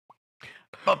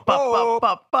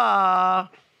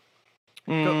Ba-ba-ba-ba-ba.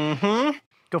 Mm-hmm.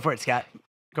 Go for it, Scott.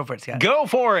 Go for it, Scott. Go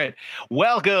for it.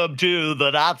 Welcome to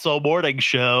the Not So Morning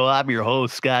Show. I'm your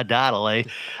host, Scott Donnelly.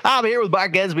 I'm here with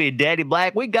Mark Ensbey and Danny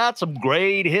Black. We got some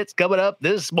great hits coming up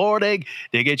this morning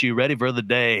to get you ready for the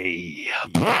day.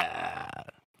 Yeah.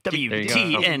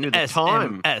 WTNSMS.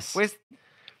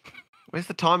 Where's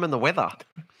the time and the weather?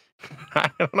 I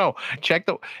don't know.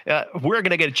 We're going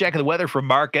to get a check of the weather from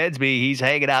Mark Ensbey. He's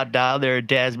hanging out down there in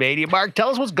Tasmania. Mark, tell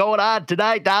us what's going on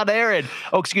tonight down there. In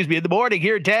the morning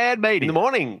here in Tasmania. In the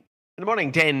morning,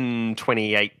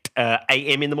 10:28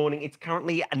 a.m. in the morning. It's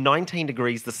currently 19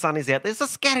 degrees. The sun is out. There's a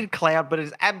scattered cloud, but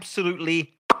it's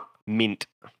absolutely mint.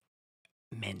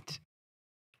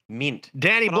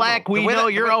 Danny Black, we know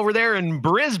you're over there in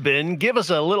Brisbane. Give us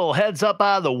a little heads up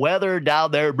on the weather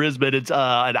down there in Brisbane. It's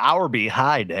an hour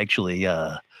behind, actually,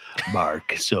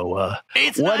 Mark. So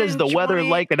what is the weather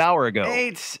like an hour ago?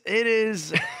 It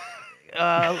is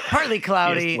partly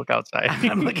cloudy. Look outside.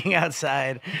 I'm looking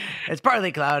outside. It's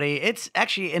partly cloudy. It's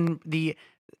actually in the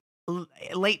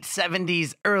late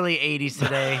 70s, early 80s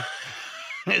today.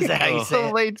 Is that how you say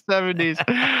it? Late 70s.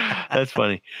 That's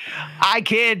funny. I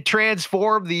can't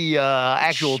transform the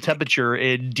actual temperature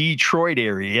in Detroit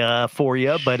area for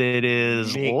you, but it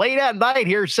is late at night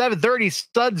here, 7:30.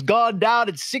 Sun's gone down.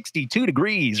 It's 62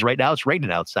 degrees right now. It's raining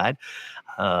outside.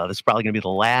 This is probably going to be the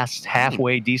last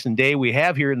halfway decent day we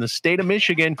have here in the state of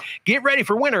Michigan. Get ready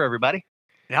for winter, everybody.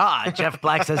 Jeff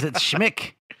Black says it's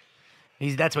schmick.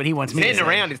 That's what he wants me to say.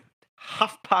 Around is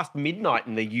half past midnight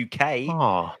in the UK.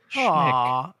 Oh,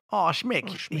 schmick.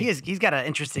 Schmick. He's got an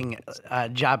interesting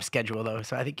job schedule, though,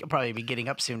 so I think he'll probably be getting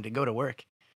up soon to go to work.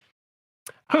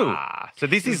 Who? So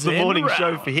this is the morning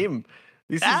show for him.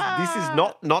 This is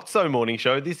not so morning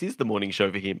show. This is the morning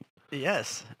show for him.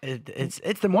 Yes, it's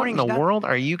the morning. What in the world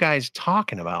are you guys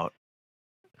talking about?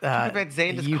 Talk about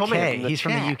Xander's UK. comment. He's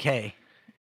from the UK.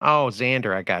 Oh,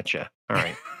 Xander, I gotcha. All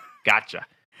right. Gotcha.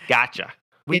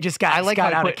 We just got Scott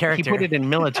out of character. He put it in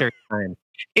military time.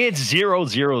 It's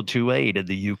 0028 in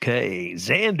the UK.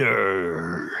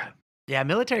 Xander. Yeah,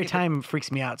 military time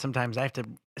freaks me out sometimes. I have to,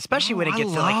 especially when it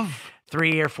gets to like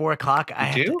 3 or 4 o'clock. I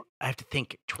have to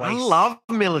think twice. I love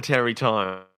military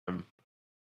time.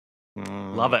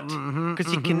 Love it.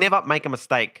 Because you can never make a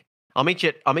mistake. I'll meet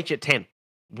you at 10.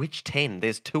 Which 10?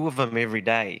 There's 2 of them every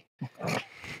day.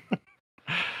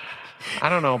 I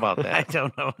don't know about that. I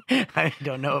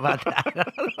don't know about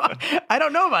that. I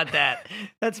don't know about that.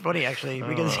 That's funny, actually,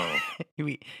 because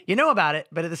you know about it,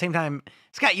 but at the same time,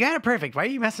 Scott, you had it perfect. Why are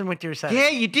you messing with your setup? Yeah,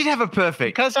 you did have a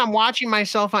perfect. Because I'm watching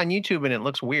myself on YouTube and it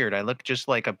looks weird. I look just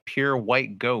like a pure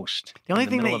white ghost. The only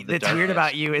thing that's weird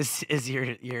about you is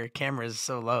your camera is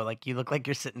so low. Like you look like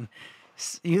you're sitting.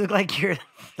 You look like you're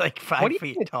like 5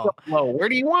 feet tall. Low? Where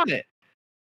do you want it?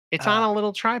 It's on a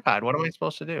little tripod. What am I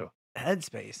supposed to do?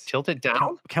 Headspace. Tilt it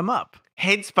down. Come up.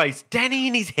 Headspace. Danny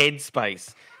in his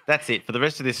headspace. That's it for the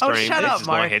rest of this stream. Oh, shut this up, is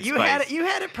Mark. My headspace. You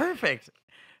had it perfect.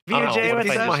 VJ, what's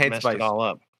up? My messed it all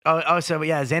up. So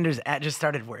yeah, Xander's just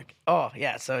started work. Oh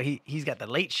yeah, so he's got the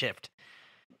late shift.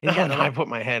 I put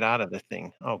my head out of the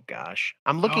thing. Oh gosh,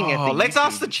 I'm looking at. Let's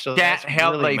ask the chat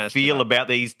how they feel about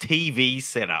these TV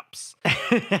setups.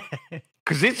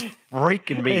 Because it's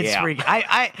freaking me out.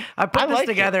 I put this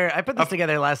together. I put this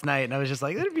together last night, and I was just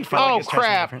like, it'd be fun. Oh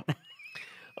crap!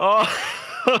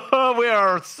 We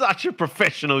are such a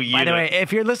professional unit. By the way,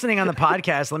 if you're listening on the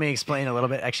podcast, let me explain a little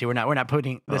bit. Actually, we're not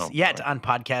putting this yet on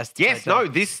podcast. Yes,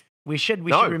 we should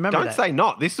remember. Don't say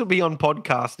not. This will be on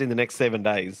podcast in the next 7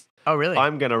 days. Oh, really?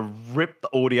 I'm going to rip the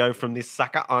audio from this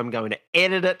sucker. I'm going to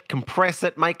edit it, compress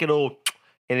it, make it all,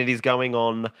 and it is going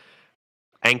on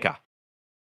Anchor.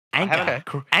 I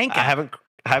haven't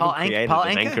created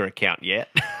an Anchor account yet,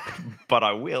 but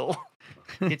I will.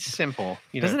 It's simple.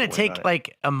 Doesn't it take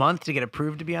like a month to get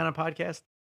approved to be on a podcast?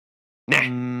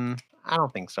 Nah. I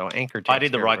don't think so. Anchor. I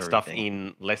did the right stuff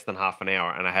in less than half an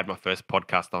hour, and I had my first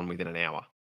podcast on within an hour.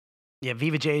 Yeah,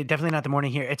 Viva J, definitely not the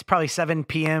morning here. It's probably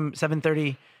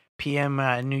 7:30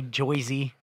 p.m. New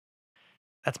Jersey.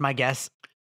 That's my guess.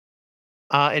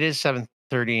 It is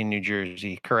 7:30 in New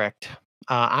Jersey. Correct.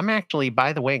 I'm actually,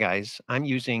 by the way, guys, I'm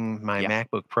using my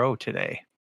MacBook Pro today.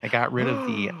 I got rid of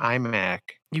the iMac.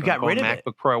 You got rid of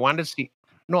MacBook Pro. I wanted to see.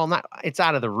 No, not. It's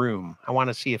out of the room. I want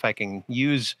to see if I can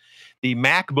use the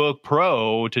MacBook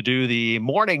Pro to do the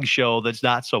morning show. That's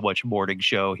not so much morning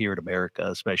show here in America,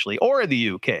 especially, or in the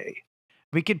UK.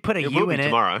 We could put a U in it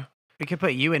tomorrow. We could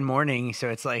put you in morning, so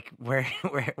it's like we're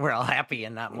all happy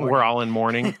and not morning. We're all in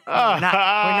morning. We're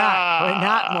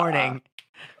not morning.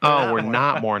 We're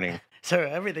not morning. So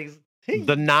everything's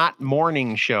The Not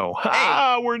Morning Show.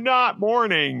 Hey. We're not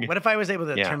morning. What if I was able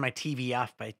to turn my TV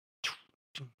off by?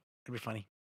 It'd be funny.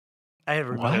 I have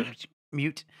a remote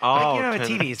mute. Oh, you know,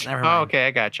 TVs. Never mind. Oh, okay,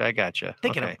 I gotcha. I'm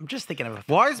just thinking of.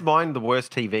 Why is mine the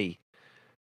worst TV?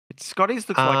 Scotty's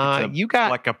looks like it's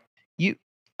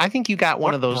I think you got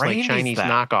one of those like Chinese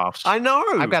knockoffs. I know.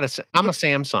 I'm a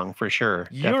Samsung for sure.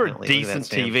 You're a decent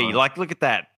TV. Like, look at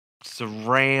that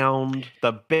surround.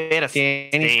 The better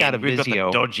stand. Danny's got a Vizio. We've got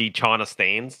the dodgy China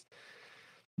stands.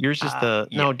 Yours is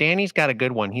no. Danny's got a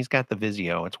good one. He's got the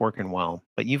Vizio. It's working well.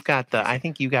 But you've got I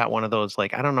think you got one of those.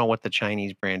 Like, I don't know what the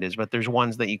Chinese brand is, but there's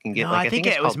ones that you can get. No, like I think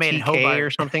it was made in TK Hobart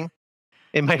or something.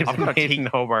 It might have been made in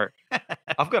Hobart.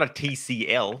 I've got a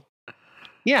TCL.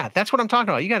 Yeah, that's what I'm talking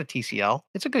about. You got a TCL.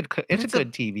 It's a good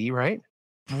TV, right?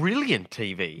 Brilliant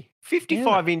TV.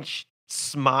 55-inch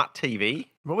smart TV.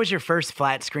 What was your first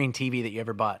flat screen TV that you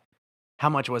ever bought? How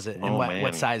much was it, and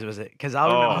what size was it? Because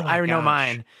I know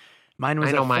mine. Mine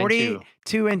was a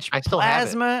 42-inch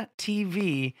plasma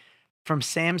TV from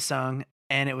Samsung,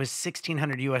 and it was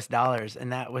 $1,600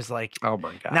 and that was like, oh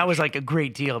my god, that was like a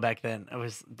great deal back then. It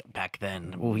was back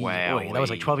then. Wow, that was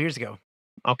like 12 years ago.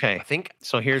 Okay, I think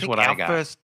so. Here's what I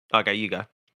got. Okay, you go.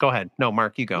 Go ahead. No,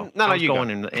 Mark, you go. No, you going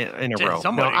in a row.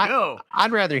 Go.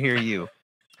 I'd rather hear you.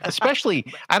 Especially,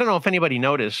 I don't know if anybody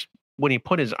noticed when he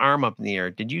put his arm up in the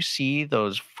air. Did you see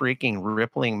those freaking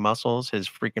rippling muscles? His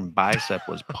freaking bicep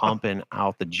was pumping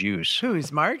out the juice.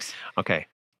 Who's Mark's? Okay.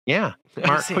 Yeah.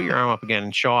 Mark, put your arm up again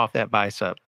and show off that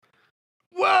bicep.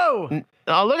 Whoa!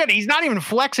 Oh, look at it. He's not even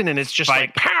flexing, and it's just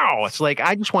like pow. It's like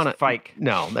I just want to fake.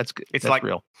 No, that's good. It's that's like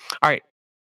real. All right.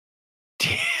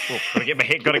 Gotta get my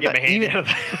hand.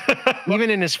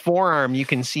 Even in his forearm, you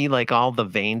can see like all the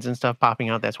veins and stuff popping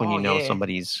out. That's when you know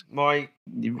somebody's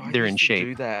they're in shape.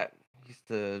 Do that. I used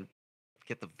to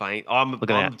get the vein. Look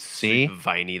at that. See, super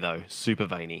veiny though. Super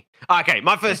veiny. Okay,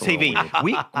 my first TV.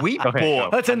 We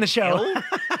bought. Let's end the show.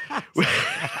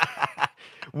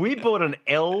 We bought an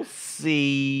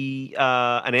LG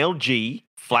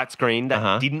flat screen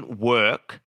that didn't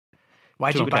work.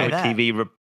 Why'd you buy that? TV.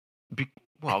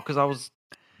 Well, because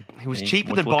it was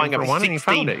cheaper than buying a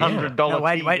 $1,600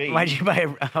 TV. Why'd you buy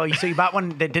so you bought one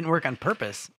that didn't work on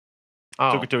purpose?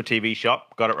 Oh. Took it to a TV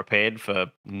shop, got it repaired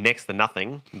for next to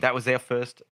nothing. That was our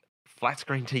first flat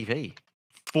screen TV.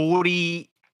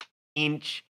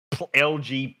 40-inch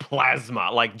LG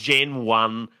plasma, like Gen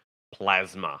 1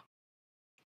 plasma.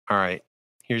 All right,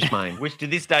 here's mine. Which to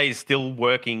this day is still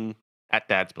working at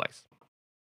Dad's place.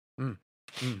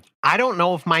 I don't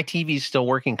know if my TV is still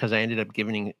working because I ended up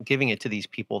giving it to these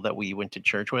people that we went to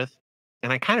church with,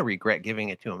 and I kind of regret giving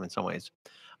it to them in some ways.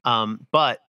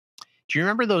 But do you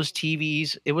remember those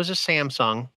TVs? It was a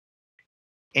Samsung,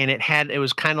 and it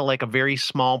was kind of like a very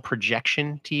small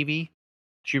projection TV.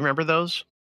 Do you remember those?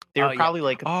 They were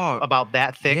probably about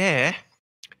that thick. Yeah.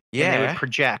 And they would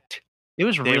project. It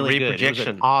was really good. It was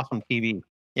an awesome TV.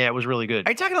 Yeah, it was really good.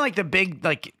 Are you talking like the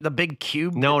big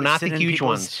cube? No, not the huge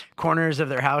ones. Corners of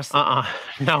their house?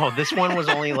 No, this one was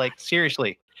only like,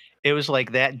 seriously, it was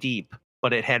like that deep,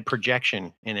 but it had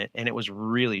projection in it, and it was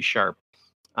really sharp.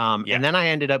 And then I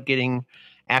ended up getting,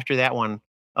 after that one,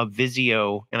 a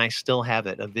Vizio, and I still have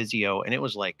it, a Vizio, and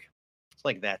it's like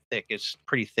that thick. It's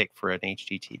pretty thick for an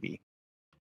HD TV.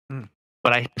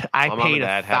 But I paid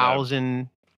 $1,000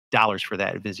 for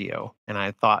that Vizio, and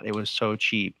I thought it was so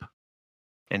cheap.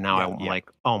 And now I'm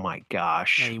like, oh my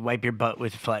gosh! Now you wipe your butt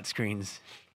with flat screens.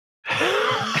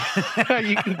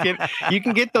 you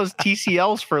can get those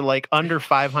TCLs for like under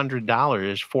 $500,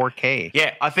 4K.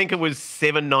 Yeah, I think it was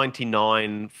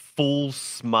 $799 full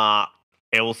smart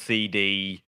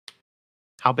LCD.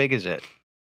 How big is it?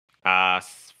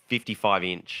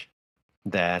 55-inch.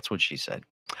 That's what she said.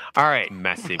 All right,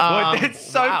 massive. It's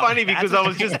so funny because I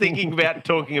was just thinking about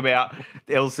talking about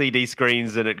LCD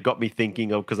screens, and it got me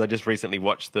thinking of, because I just recently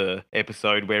watched the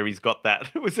episode where he's got that.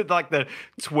 Was it like the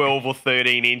 12 or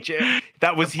 13 inch?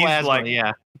 That was his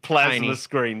plasma tiny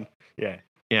screen. Yeah.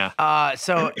 Yeah.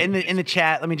 So in the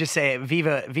chat, let me just say,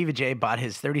 Viva J bought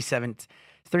his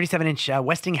 37-inch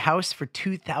Westinghouse for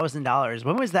 $2,000.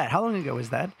 When was that? How long ago was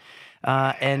that?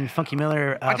 And Funky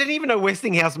Miller. I didn't even know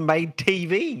Westinghouse made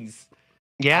TVs.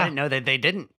 Yeah, I didn't know that they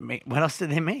didn't make. What else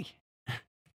did they make?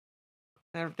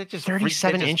 They're just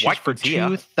 37 inches for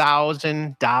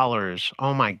 $2,000.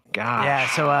 Oh my gosh! Yeah.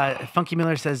 So Funky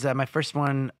Miller says my first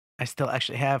one I still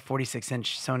actually have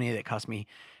 46-inch Sony that cost me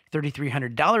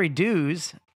 $3,300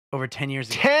 dues over 10 years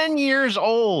ago. 10 years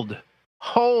old.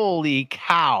 Holy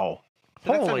cow!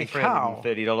 So that's only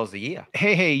 $330 a year.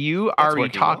 Hey, you are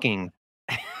talking.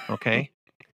 Okay.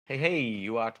 Hey,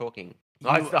 you are talking.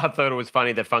 I thought it was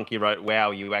funny that Funky wrote,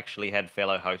 "Wow, you actually had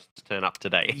fellow hosts turn up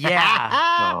today."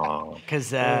 Yeah,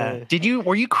 because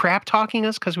were you crap talking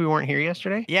us because we weren't here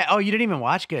yesterday? Yeah. Oh, you didn't even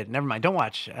watch. Good. Never mind. Don't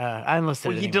watch. I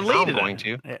unlisted it. You deleted it. I'm going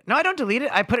to. No, I don't delete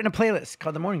it. I put it in a playlist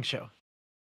called The Morning Show.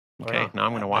 Okay, now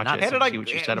I'm going to watch it. See what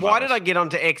you said about why did I get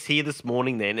onto X here this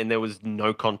morning then, and there was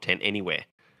no content anywhere?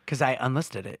 Because I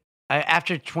unlisted it.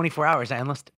 After 24 hours, I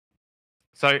unlisted.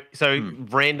 So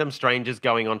random strangers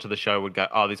going onto the show would go,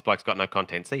 "Oh, this bloke's got no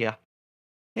content. See ya."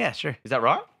 Yeah, sure. Is that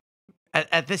right?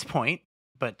 At this point,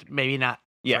 but maybe not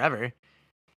forever.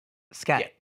 Scott.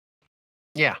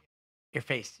 Yeah. Your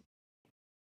face.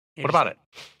 What about it?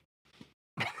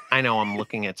 I know I'm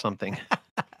looking at something.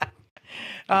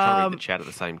 I'm trying to read the chat at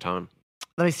the same time.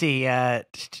 Let me see.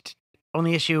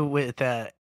 Only issue with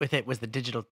it was the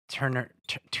digital tuner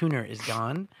is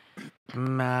gone.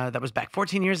 That was back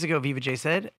 14 years ago, Viva J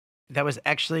said. That was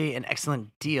actually an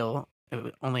excellent deal.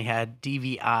 It only had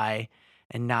DVI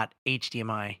and not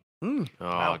HDMI.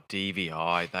 Wow.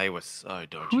 DVI. They were so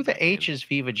dodgy. Who the H is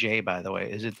Viva J, by the way?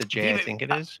 Is it the J I think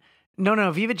it is?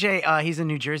 No. Viva J, he's in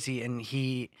New Jersey, and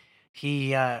he's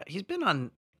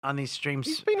been on these streams.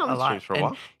 He's been on the streams for a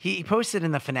while. He posted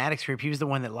in the Fanatics group. He was the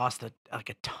one that lost a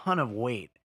ton of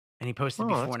weight, and he posted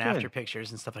before and after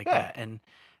pictures and stuff like that. And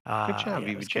good job,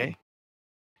 Viva J.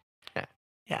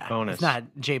 Yeah. Bonus. It's not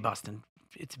J Boston.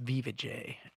 It's Viva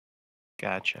J.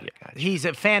 Gotcha. He's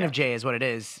a fan of Jay, is what it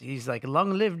is. He's like,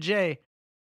 long live Jay.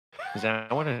 Is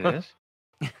that what it is?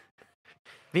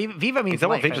 Viva means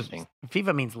life.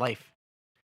 Viva means life.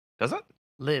 Does it?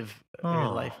 Live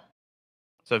life.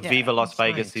 So Viva Las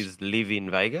Vegas is live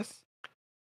in Vegas?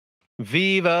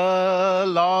 Viva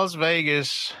Las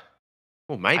Vegas.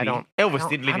 Well, maybe. Elvis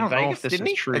did live in Vegas, didn't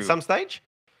he? True. At some stage?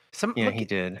 He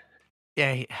did.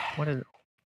 Yeah. What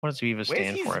does Viva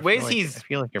stand for? I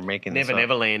feel like you're making this up.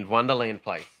 Neverland, Wonderland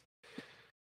place.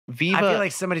 Viva. I feel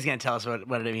like somebody's going to tell us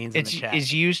what it means in the chat.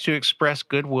 Is used to express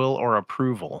goodwill or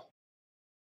approval.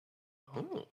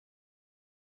 Oh.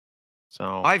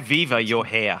 So I Viva your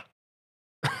hair.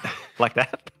 Like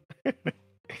that?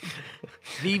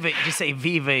 Viva, just say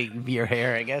Viva your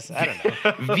hair, I guess. I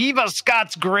don't know. Viva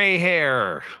Scott's gray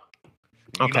hair.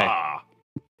 Okay.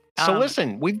 So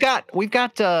listen, we've got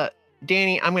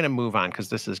Danny, I'm going to move on because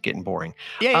this is getting boring.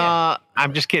 Yeah.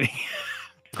 I'm just kidding.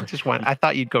 I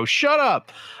thought you'd go, shut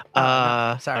up.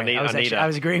 Sorry, I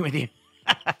was agreeing with you.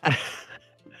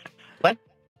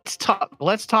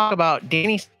 Let's talk about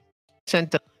Danny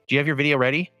sent. Do you have your video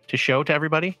ready to show to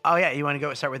everybody? Oh, yeah. You want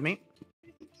to start with me?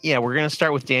 Yeah, we're going to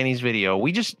start with Danny's video.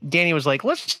 Danny was like,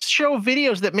 let's show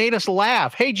videos that made us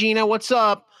laugh. Hey, Gina, what's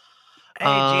up? Hey,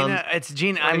 Gina. It's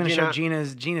Gina. I'm going to show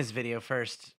Gina's video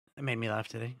first. It made me laugh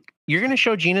today. You're going to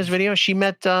show Gina's video? She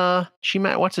met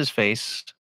what's his face?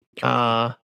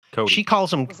 Cody. She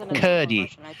calls him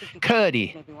Cuddy.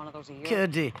 Cuddy.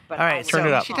 All right, turn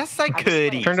it up. She does say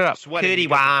Cuddy. Turn it up. Cuddy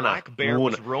Wana. Black bear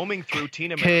was roaming through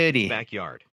Tina Mary's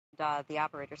backyard. The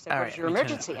operator said, "What's your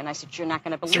emergency?" And I said, "You're not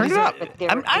going to believe it."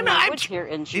 But I'm here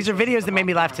in these are videos that made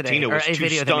me laugh today. Tina was too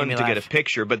stunned to get a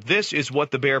picture, but this is what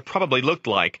the bear probably looked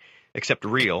like, except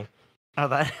real. Oh,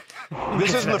 that.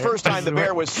 This isn't the first time the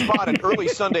bear was spotted early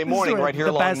Sunday morning right here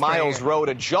along Miles Road.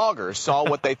 A jogger saw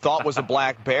what they thought was a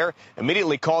black bear,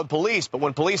 immediately called police. But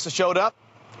when police showed up,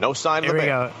 no sign of the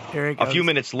bear. Here it goes. A few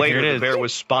minutes later, the bear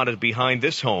was spotted behind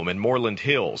this home in Moreland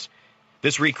Hills.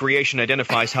 This recreation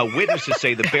identifies how witnesses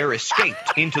say the bear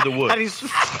escaped into the woods.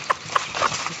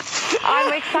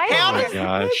 I'm excited.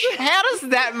 How does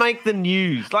that make the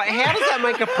news? Like, how does that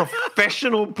make a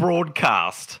professional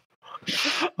broadcast?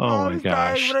 Oh my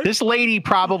gosh. This lady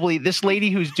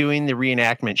who's doing the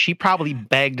reenactment, she probably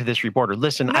begged this reporter,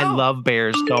 listen, I love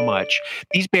bears so much.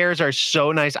 These bears are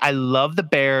so nice. I love the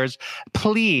bears.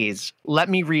 Please let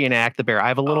me reenact the bear. I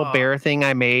have a little bear thing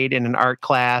I made in an art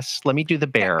class. Let me do the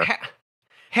bear.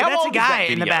 That's a guy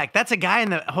in the back. That's a guy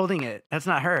holding it. That's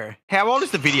not her. How old is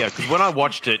the video? Because when I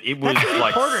watched it, it was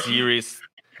like serious.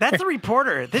 That's the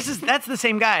reporter. That's the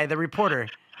same guy, the reporter.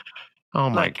 Oh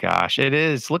my gosh, it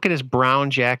is. Look at his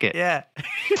brown jacket. Yeah.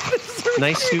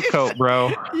 Nice suit coat, bro.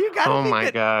 You got Oh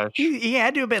my gosh. He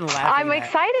had to have been laughing. I'm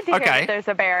excited to hear that there's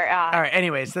a bear. All right,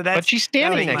 anyway, so that's. But she's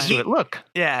standing next to it. Look.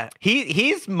 Yeah.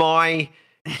 Here's my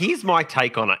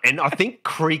take on it. And I think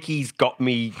Creaky's got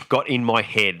in my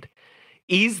head.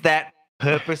 Is that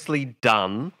purposely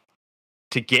done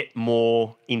to get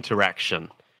more interaction?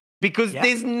 Because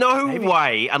there's no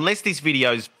way, unless this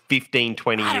video's 15,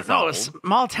 20 years old.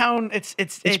 Small town, it's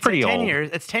pretty 10 old. years.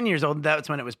 It's 10 years old. That's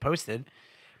when it was posted.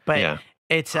 But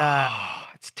it's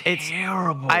It's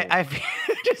terrible. I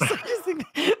just think,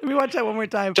 let me watch that one more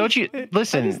time. Don't you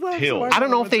listen? I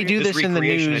don't know if they do this in the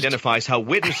news. Identifies how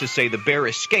witnesses say the bear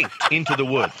escaped into the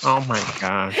woods. Oh my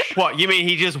gosh! What you mean?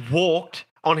 He just walked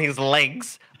on his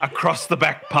legs across the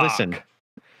back park?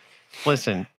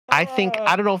 Listen. I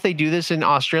don't know if they do this in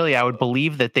Australia. I would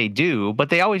believe that they do, but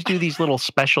they always do these little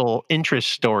special interest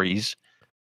stories.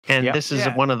 And this is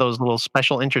one of those little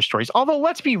special interest stories. Although,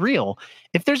 let's be real.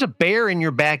 If there's a bear in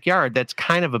your backyard, that's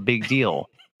kind of a big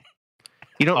deal.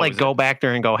 You don't go back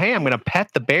there and go, hey, I'm going to pet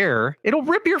the bear. It'll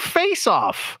rip your face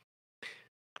off.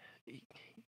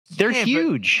 They're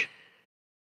huge.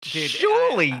 Dude,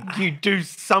 surely you do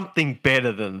something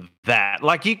better than that.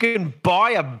 Like you can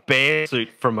buy a bear suit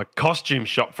from a costume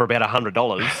shop for about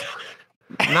 $100.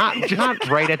 not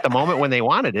right at the moment when they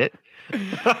wanted it.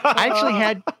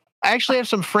 I actually have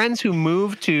some friends who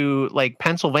moved to like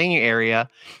Pennsylvania area,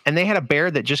 and they had a bear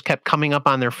that just kept coming up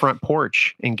on their front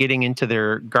porch and getting into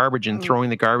their garbage and throwing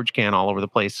the garbage can all over the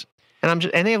place. And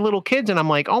and they have little kids, and I'm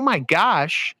like, oh my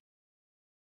gosh,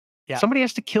 somebody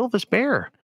has to kill this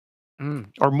bear.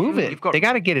 Or move it. They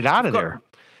got to get it out of there.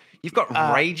 You've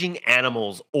got raging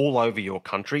animals all over your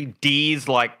country. Deers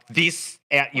like this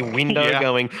out your window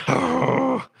going.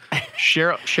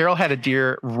 Cheryl had a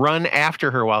deer run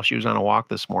after her while she was on a walk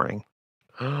this morning.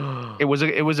 It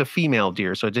was a female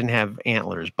deer, so it didn't have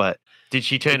antlers. But did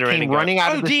she turn around and running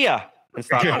out of deer and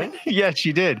start running? Yes,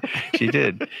 she did. She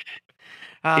did.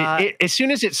 As soon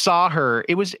as it saw her,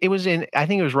 it was in. I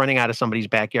think it was running out of somebody's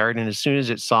backyard, and as soon as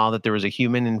it saw that there was a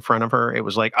human in front of her, it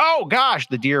was like, "Oh gosh!"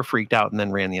 The deer freaked out and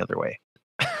then ran the other way.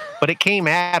 But it came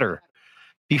at her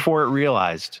before it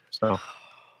realized. So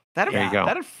there you go.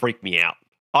 That'd freak me out.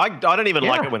 I don't even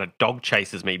like it when a dog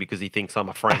chases me because he thinks I'm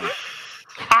a friend.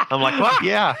 I'm like, what?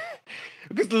 Yeah.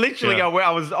 Because literally, I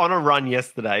was on a run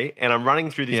yesterday, and I'm running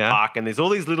through this park, and there's all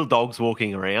these little dogs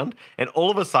walking around, and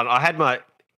all of a sudden, I had my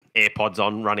AirPods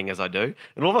on, running as I do,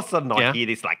 and all of a sudden I hear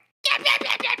this like,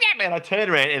 and I turn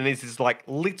around and there's this like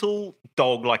little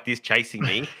dog like this chasing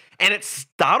me, and it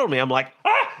startled me. I'm like,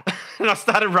 and I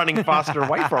started running faster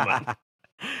away from it.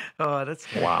 Oh, that's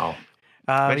good. Wow.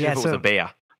 Imagine if it was a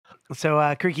bear.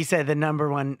 So Creaky said the number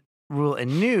one rule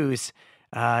in news,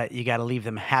 you got to leave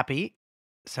them happy.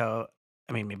 So,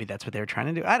 I mean, maybe that's what they were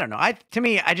trying to do. I don't know. To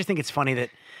me, I just think it's funny that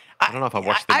I don't know if I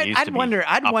watched the news. I'd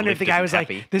wonder if the guy was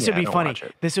like, "This would be funny.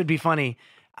 This would be funny."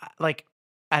 Like,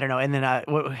 I don't know. And then,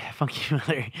 Funky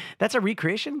Miller, that's a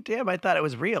recreation. Damn, I thought it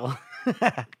was real.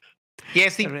 Yeah,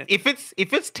 see,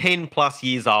 if it's 10 plus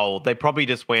years old, they probably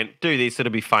just went, "Do this.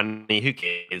 It'll be funny. Who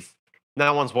cares?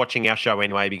 No one's watching our show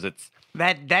anyway because it's."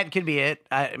 That could be it.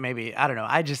 Maybe I don't know.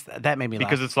 That made me laugh.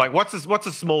 Because it's like, what's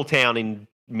a small town in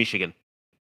Michigan?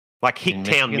 Like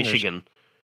Hicktown, Michigan.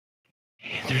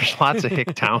 There's lots of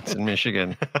hick towns in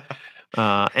Michigan.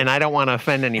 And I don't want to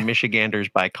offend any Michiganders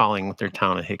by calling their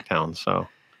town a hick town. So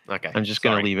I'm just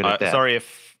going to leave it at that. Sorry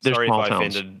if I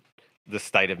offended the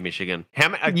state of Michigan.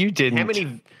 You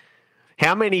didn't.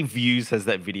 How many views has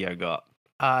that video got?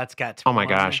 It's got. Oh my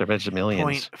gosh! I bet it's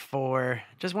millions.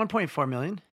 Just 1.4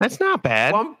 million. That's not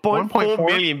bad. 1.4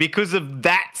 million because of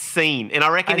that scene. And I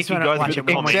reckon if you go through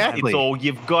the comments, it's all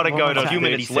you've got to go to. A few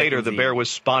minutes later, the bear was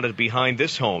spotted behind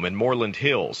this home in Moreland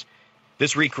Hills.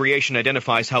 This recreation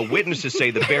identifies how witnesses say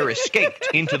the bear escaped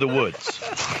into the woods.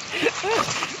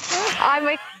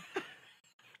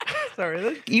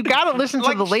 Sorry, you got to listen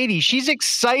to the lady. She's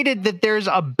excited that there's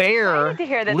a bear to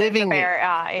hear that living there's a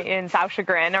bear in South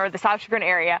Chagrin or the South Chagrin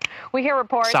area. We hear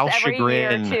reports every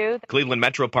year or two. Cleveland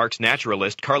Metro Parks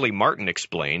naturalist Carly Martin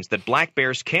explains that black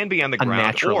bears can be on the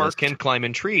ground or can climb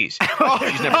in trees.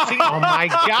 She's never seen Oh my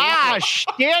gosh,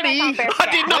 Danny!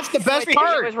 That's the best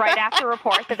part. It was right after a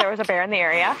report that there was a bear in the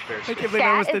area.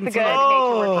 Scat is the good nature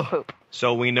word for poop.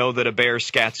 So we know that a bear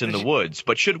scats in the woods,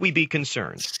 but should we be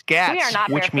concerned? Scats,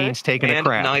 which means taking a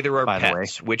crap. And neither are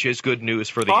pets, which is good news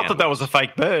for the animals. I thought that was a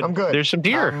fake bird. I'm good. There's some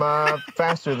deer. I'm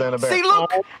faster than a bear. See,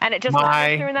 look! And it just goes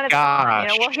through, and then it's gone.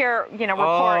 We'll hear,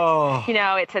 reports.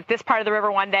 It's at this part of the river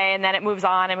one day, and then it moves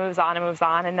on and moves on and moves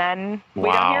on, and then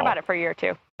we don't hear about it for a year or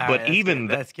two. But even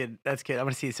that's good. That's good. I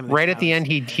want to see some. Right at the end,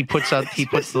 he puts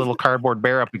the little cardboard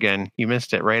bear up again. You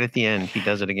missed it. Right at the end, he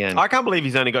does it again. I can't believe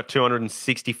he's only got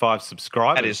 265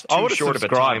 subscribers. That is too short of a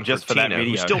time just for that video.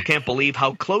 Who still can't believe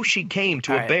how close she came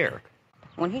to a bear.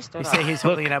 When he stood up, he's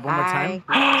holding it up one more time.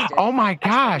 Oh my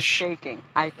gosh!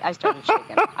 I started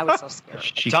shaking. I was so scared.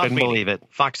 She couldn't believe it.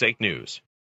 Fox 8 News.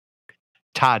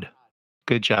 Todd,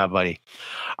 good job, buddy.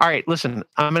 All right, listen.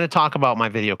 I'm going to talk about my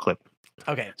video clip.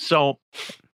 Okay. So,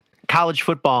 college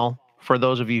football, for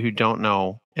those of you who don't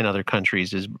know in other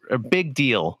countries, is a big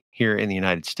deal here in the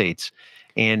United States.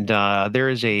 And there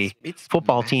is a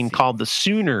football team called the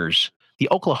Sooners, the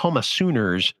Oklahoma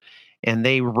Sooners, and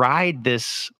they ride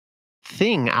this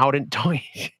thing out in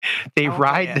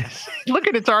this. Look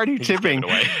at it's already tipping.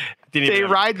 They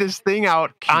ride this thing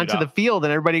out onto the field,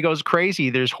 and everybody goes crazy.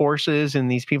 There's horses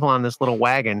and these people on this little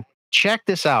wagon. Check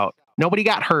this out. Nobody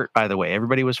got hurt, by the way.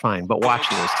 Everybody was fine. But watch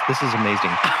this. This is amazing.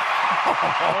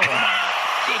 Oh my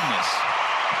goodness.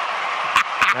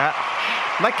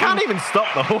 They can't even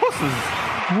stop the horses.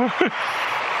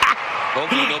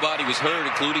 Hopefully nobody was hurt,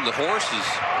 including the horses.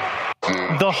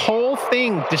 The whole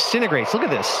thing disintegrates. Look at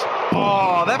this.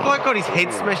 Oh, that bloke got his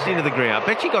head smashed into the ground. I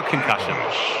bet you got concussion.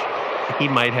 He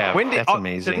might have. That's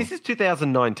amazing. So this is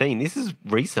 2019. This is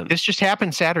recent. This just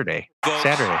happened Saturday.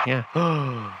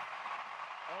 Yeah.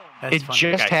 It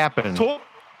just happened. Talk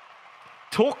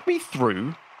me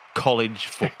through college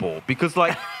football, because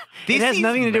like this has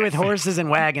nothing to do with horses and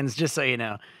wagons, just so you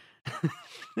know.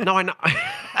 No, I know.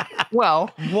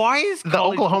 Well, why is the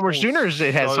Oklahoma Sooners?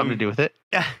 It has something to do with it.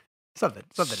 Yeah, something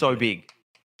so big.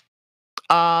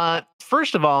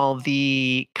 First of all,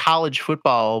 the college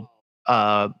football.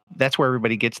 That's where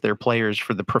everybody gets their players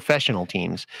for the professional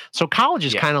teams. So college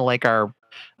is kind of like our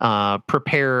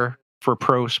prepare for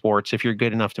pro sports if you're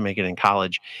good enough to make it in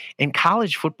college. And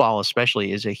college football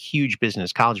especially is a huge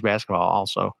business. College basketball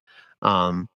also.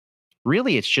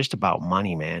 Really, it's just about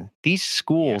money, man. These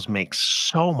schools make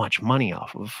so much money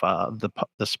off of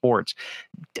the sports.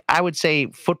 I would say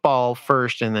football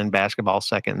first, and then basketball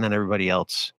second, and then everybody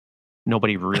else.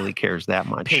 Nobody really cares that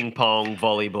much. Ping pong,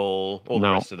 volleyball, all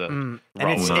the rest of it. And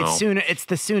it's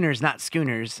the Sooners, not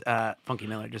Schooners. Funky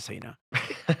Miller, just so you know.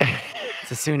 It's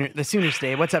the Sooners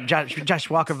Day. What's up, Josh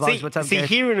Walker vlogs? What's up, see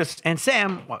here and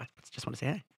Sam? Well, just want to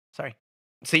say hi. Sorry.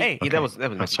 See, that was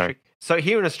sorry. So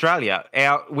here in Australia,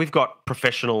 we've got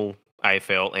professional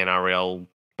AFL, NRL,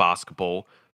 basketball,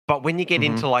 but when you get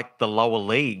into like the lower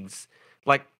leagues,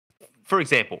 like for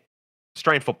example,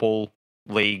 Australian Football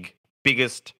League,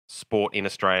 biggest sport in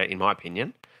Australia, in my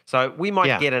opinion. So we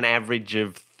might get an average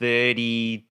of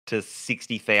 30 to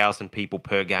 60,000 people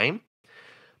per game.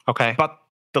 Okay, but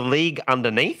the league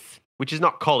underneath, which is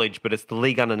not college, but it's the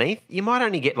league underneath, you might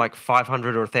only get like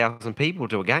 500 or 1,000 people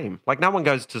to a game. Like no one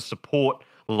goes to support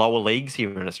lower leagues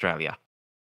here in Australia.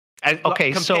 And,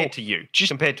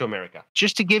 compared to America.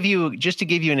 Just to give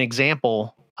you an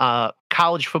example,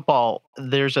 college football,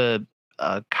 there's a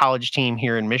college team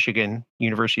here in Michigan,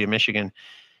 University of Michigan.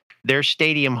 Their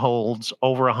stadium holds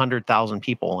over 100,000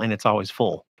 people, and it's always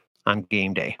full on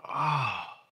game day. Oh,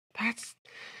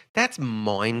 that's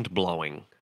mind-blowing.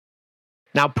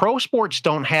 Now, pro sports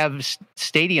don't have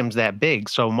stadiums that big,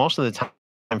 so most of the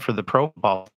time for the pro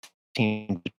ball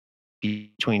team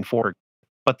between four,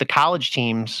 but the college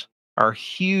teams are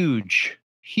huge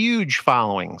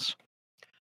followings.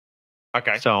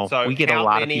 Okay, so we get a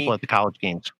lot of people at the college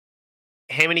games.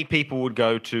 How many people would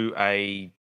go to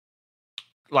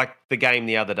like the game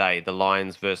the other day, the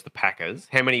Lions versus the Packers?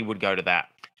 How many would go to that?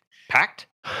 Packed?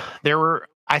 There were,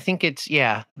 I think it's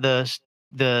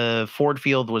the Ford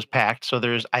Field was packed, so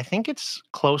I think it's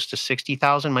close to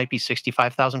 60,000, might be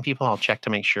 65,000 people. I'll check to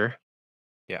make sure.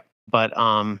 Yeah. But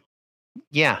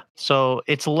so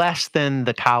it's less than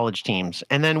the college teams.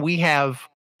 And then we have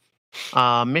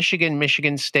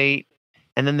Michigan State,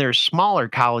 and then there's smaller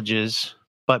colleges,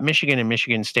 but Michigan and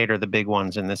Michigan State are the big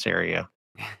ones in this area.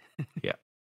 Yeah.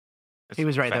 He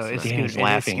was right, though. It's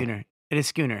Schooner. It is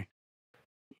Schooner.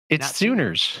 It's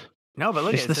Sooners. No, but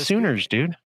look, it's the Sooners,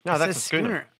 dude. No, that's a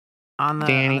Schooner.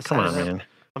 Danny, come on, man.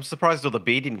 I'm surprised all the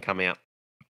beer didn't come out.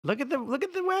 Look at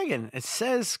the wagon. It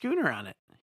says Schooner on it.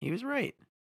 He was right.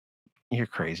 You're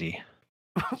crazy.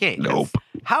 Yeah. Nope.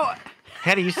 How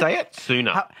do you say it?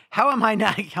 Sooner. How am I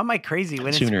not? How am I crazy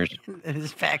when Sooners?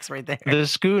 It's facts right there. The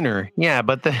Schooner. Yeah,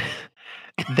 but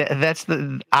that's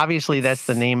obviously that's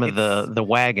the name of the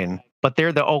wagon. But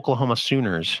they're the Oklahoma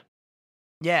Sooners.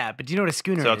 Yeah, but do you know what a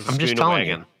schooner is? I'm just telling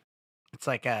you. It's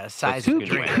like a size of a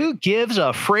drink. Who gives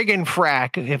a friggin'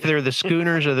 frack if they're the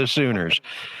Schooners or the Sooners?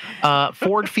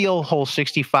 Ford Field holds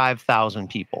 65,000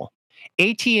 people.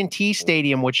 AT&T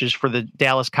Stadium, which is for the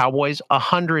Dallas Cowboys,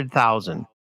 100,000.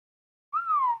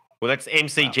 Well, that's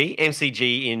MCG. Wow.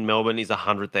 MCG in Melbourne is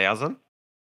 100,000.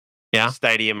 Yeah.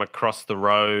 Stadium across the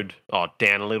road,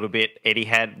 down a little bit,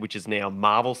 Etihad, which is now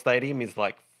Marvel Stadium, is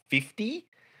like 50.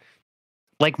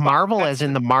 Like Marvel, as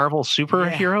in the Marvel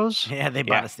superheroes? Yeah, they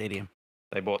bought a stadium.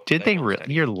 Did they really?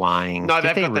 You're lying. No,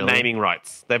 they've got the naming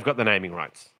rights. They've got the naming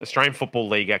rights. Australian Football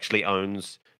League actually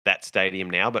owns that stadium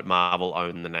now, but Marvel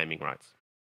own the naming rights.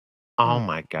 Oh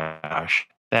my gosh.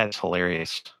 That's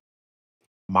hilarious.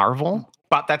 Marvel?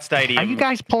 But that stadium. Are you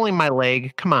guys pulling my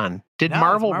leg? Come on. Did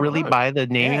Marvel really buy the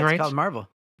naming rights? It's called Marvel.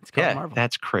 It's called Marvel.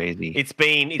 That's crazy.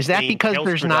 Is that because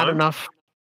there's not enough?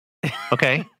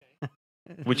 Okay.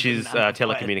 Which is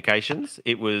telecommunications.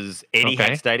 It was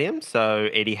Etihad Stadium, so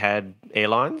Etihad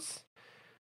Airlines.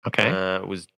 Okay. It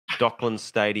was Docklands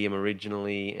Stadium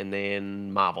originally, and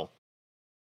then Marvel.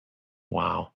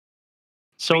 Wow.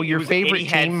 So your favorite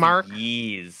team, Mark?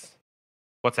 Years.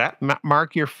 What's that?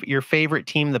 Mark, your favorite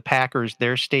team, the Packers,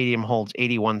 their stadium holds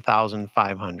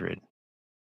 81,500.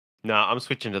 No, I'm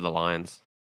switching to the Lions.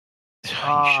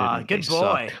 Oh, good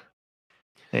boy.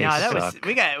 No, that was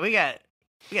we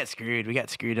got screwed. We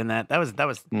got screwed in that. That was they're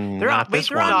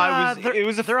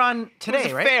on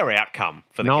today, right? Fair outcome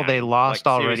for the game. They lost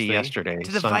already yesterday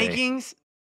to the Sunday. Vikings.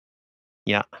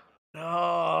 Yeah.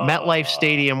 Oh. MetLife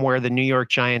Stadium, where the New York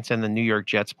Giants and the New York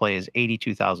Jets play, is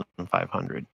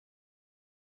 82,500.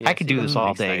 Yeah, I could do this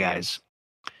all day, guys.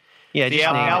 Yeah,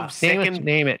 just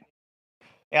name it.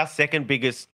 Our second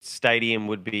biggest stadium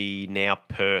would be now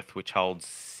Perth, which holds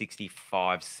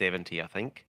 6,570, I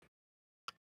think.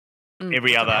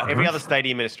 Every other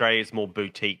stadium in Australia is more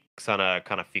boutique, kind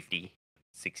of 50,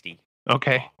 60.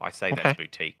 Okay. I say that's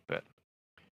boutique, but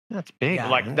that's big. Yeah,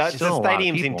 like the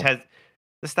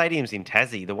stadiums in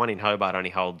Tassie, the one in Hobart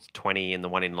only holds 20, and the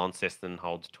one in Launceston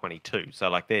holds 22. So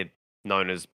like they're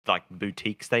known as like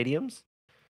boutique stadiums.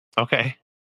 Okay.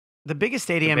 The biggest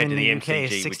stadium in the UK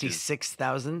is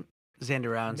 66,000.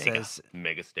 Xander Round says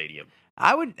mega stadium.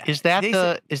 Is that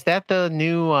the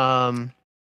new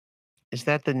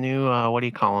what do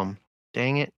you call them?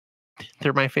 Dang it.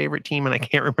 They're my favorite team and I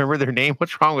can't remember their name.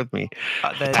 What's wrong with me?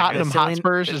 Tottenham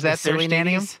Hotspurs, is that their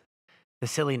stadium? The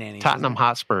Silly Nannies. Tottenham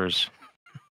Hotspurs.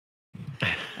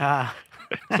 So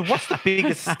what's the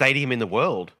biggest stadium in the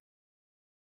world?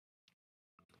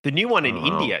 The new one in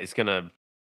India is going to...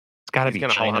 It's got to be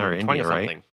China or India,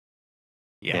 right?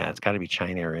 Yeah, it's got to be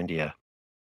China or India.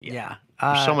 Yeah.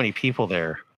 There's so many people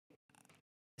there.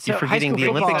 You're forgetting the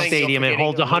Olympic Stadium. It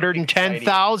holds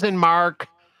 110,000, Mark.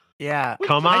 Yeah.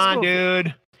 Come on,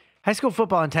 dude. High school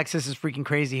football in Texas is freaking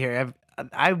crazy here.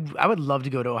 I would love to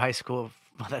go to a high school...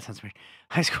 Well, that sounds weird.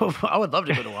 High school... I would love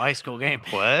to go to a high school game.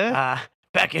 What?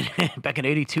 Back in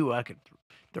 82, I could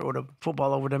throw the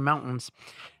football over the mountains.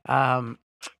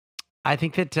 I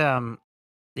think that,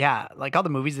 like all the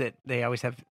movies that they always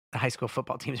have, the high school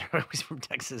football teams are always from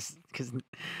Texas because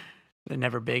they're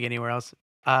never big anywhere else.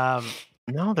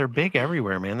 No, they're big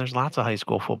everywhere, man. There's lots of high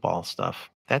school football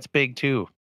stuff. That's big too.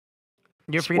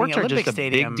 You're forgetting Olympic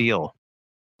Stadium. Big deal.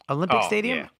 Olympic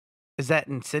Stadium? Yeah. Is that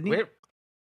in Sydney?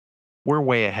 We're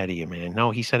way ahead of you, man. No,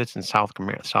 he said it's in South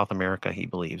America, he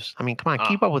believes. I mean, come on,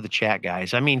 keep up with the chat,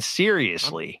 guys. I mean,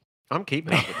 seriously. I'm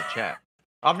keeping up with the chat.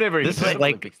 I've never even played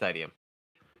Olympic Stadium.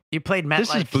 You played MetLife.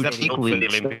 This is boutique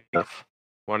league.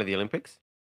 One of the Olympics?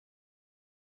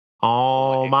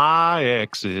 All my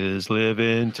exes live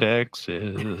in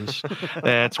Texas.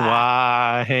 That's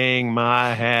why I hang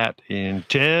my hat in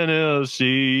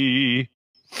Tennessee.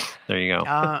 There you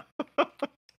go.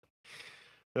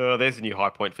 Oh, there's a new high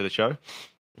point for the show.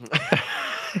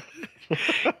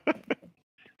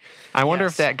 I wonder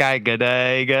if that guy,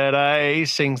 G'day,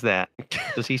 sings that.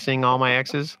 Does he sing All My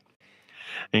Exes?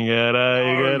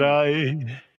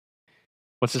 G'day.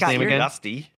 What's his name again?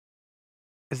 Dusty.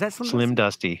 Is that Slim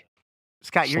Dusty?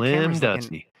 Scott,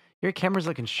 your camera's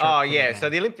looking sharp. Oh, yeah. So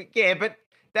the Olympic, but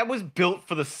that was built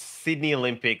for the Sydney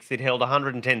Olympics. It held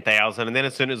 110,000. And then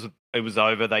as soon as it was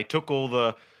over, they took all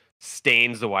the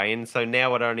stands away. And so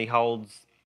now it only holds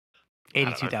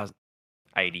 82,000.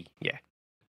 80, yeah.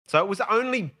 So it was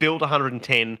only built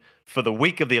 110 for the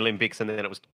week of the Olympics. And then it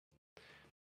was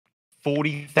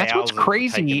 40,000. That's what's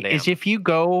crazy is if you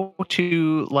go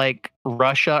to like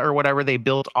Russia or whatever, they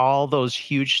built all those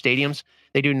huge stadiums.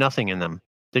 They do nothing in them.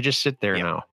 They just sit there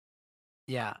now.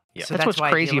 Yeah. So that's what's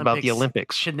crazy about the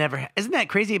Olympics. Should never. Isn't that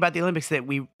crazy about the Olympics that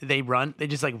they run? They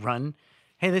just like run.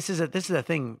 Hey, this is a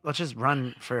thing. Let's just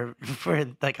run for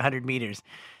like 100 meters.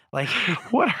 Like,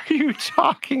 what are you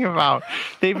talking about?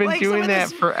 They've been doing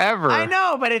that forever. I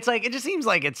know, but it's like it just seems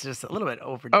like it's just a little bit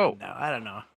overdone now. I don't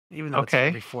know. Even though it's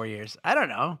every 4 years. I don't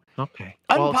know. Okay.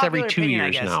 Well, it's every 2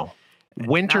 years now.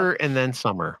 Winter and then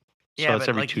summer. So it's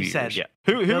every 2 years. Yeah.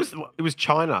 It was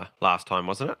China last time,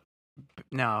 wasn't it?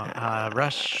 No,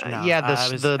 Russia. No. Yeah,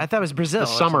 I thought it was Brazil. The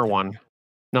summer one.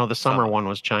 No, the summer one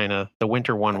was China. The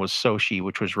winter one was Sochi,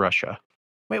 which was Russia.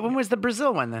 Wait, when was the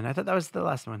Brazil one then? I thought that was the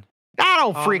last one. I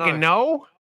don't freaking know.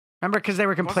 Remember, because they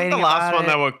were complaining about the last one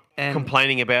they were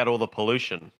complaining about all the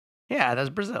pollution. Yeah, that was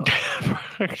Brazil.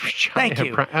 Thank you.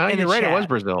 You're right, it was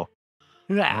Brazil.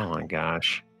 Yeah. Oh my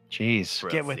gosh. Jeez.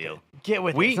 Get with it. Get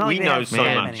with it. We know so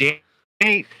much.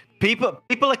 Hey, people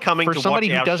are coming for to somebody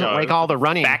watch who our doesn't show like all the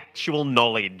running. Factual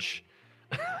knowledge.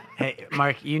 Hey,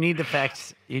 Mark, you need the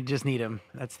facts. You just need them.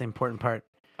 That's the important part.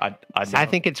 I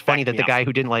think it's funny that the guy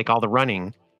who didn't like all the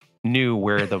running knew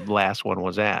where the last one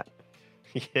was at.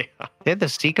 Yeah. They had the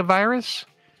Zika virus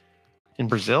in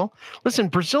Brazil. Listen,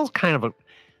 Brazil's kind of a.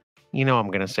 I'm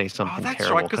going to say something that's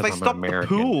terrible right, because they stopped the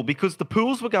pool because the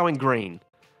pools were going green.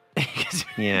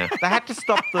 Yeah. They had to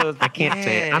stop the... I can't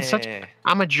say it.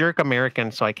 I'm a jerk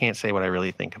American, so I can't say what I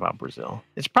really think about Brazil.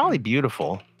 It's probably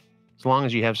beautiful, as long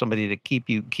as you have somebody to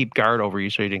keep guard over you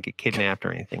so you didn't get kidnapped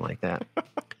or anything like that.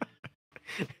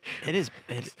 It is.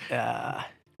 It's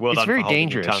very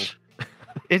dangerous.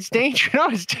 It's dangerous. No,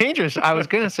 it's dangerous. I was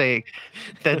going to say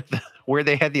that where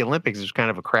they had the Olympics is kind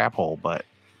of a crap hole, but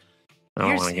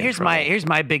here's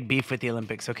my big beef with the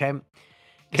Olympics. Okay,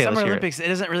 the Summer Olympics, it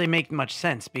doesn't really make much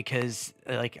sense because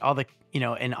like all the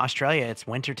in Australia it's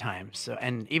winter time, so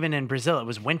and even in Brazil it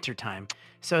was winter time,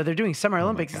 so they're doing Summer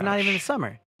Olympics. It's not even the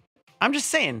summer. I'm just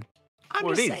saying. I'm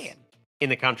just saying. In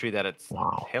the country that it's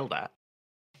held at.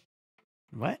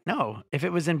 What? No, if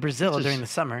it was in Brazil during the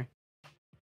summer.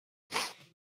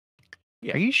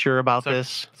 Yeah. Are you sure about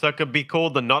this? So it could be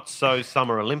called the Not So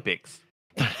Summer Olympics.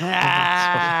 The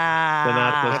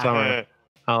not the summer.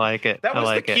 I like it. That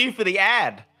was the cue for the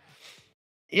ad.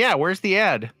 Yeah, where's the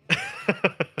ad?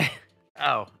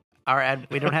 Our ad.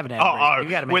 We don't have an ad. You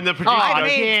gotta make. When the producer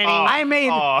I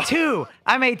made two.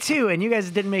 I made two, and you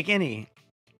guys didn't make any.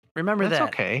 Remember that? That's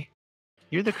okay.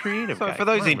 You're the creative guy. For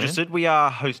those interested, we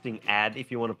are hosting ad.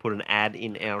 If you want to put an ad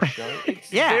in our show, it's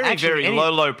very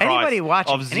low price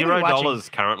of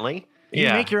 $0 currently. You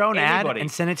make your own ad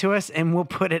and send it to us, and we'll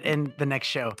put it in the next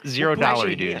show.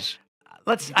 $0 dues.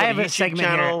 I have a segment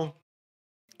here.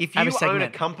 If you own a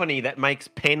company that makes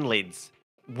pen lids,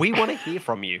 we want to hear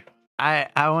from you.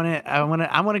 I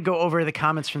want to go over the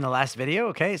comments from the last video.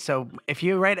 Okay, so if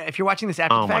you're watching this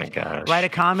after the fact, write a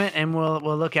comment and we'll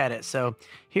look at it. So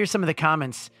here's some of the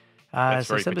comments.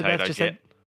 So Simply Beth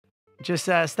just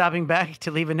stopping back to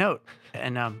leave a note.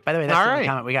 And by the way, that's the only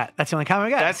comment we got. That's the only comment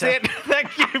we got. That's it.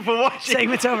 Thank you for watching.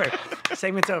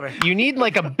 Segment's over. You need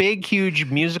like a big, huge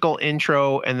musical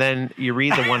intro, and then you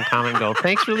read the one comment and go,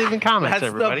 "Thanks for leaving comments,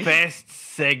 everybody." That's the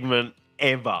best segment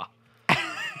ever.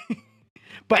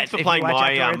 But thanks for playing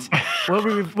my.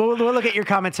 We'll look at your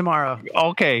comment tomorrow.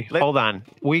 Okay, hold on.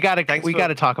 We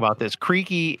gotta talk about this.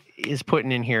 Creaky is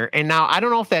putting in here, and now I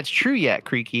don't know if that's true yet.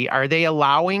 Creaky, are they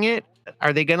allowing it?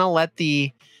 Are they gonna let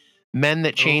the men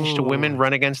that change to women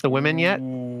run against the women yet?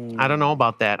 I don't know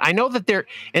about that. I know that they're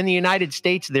in the United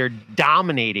States. They're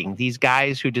dominating. These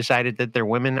guys who decided that they're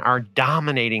women are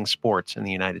dominating sports in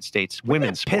the United States.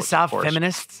 Women's sports. Piss off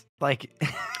feminists? Like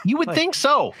you would think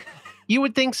so. You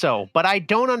would think so, but I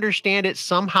don't understand it.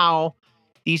 Somehow,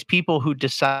 these people who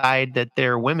decide that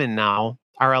they're women now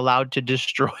are allowed to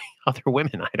destroy other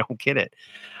women. I don't get it.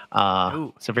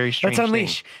 It's a very strange. Let's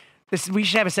unleash. We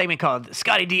should have a segment called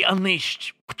Scotty D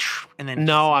Unleashed. And then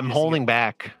I'm holding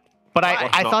back. But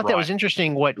I thought that was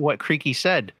interesting what Creaky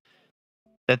said,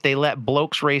 that they let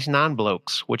blokes race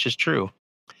non-blokes, which is true.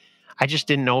 I just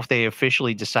didn't know if they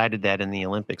officially decided that in the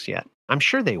Olympics yet. I'm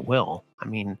sure they will. I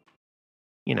mean,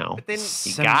 but then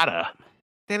you gotta.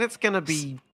 Then it's going to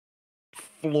be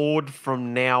flawed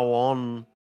from now on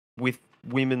with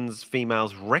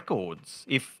females records.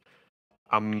 If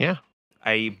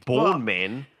a born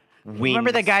man wins.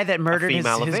 Remember the guy that murdered his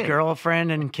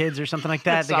girlfriend and kids or something like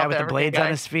that? The guy with the blades on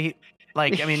his feet?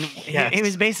 Like, I mean, he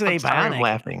was basically bionic. I'm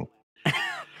laughing.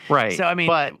 Right. So, I mean,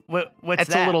 but what's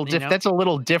that? That's a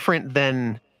little different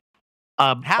than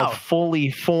a fully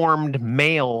formed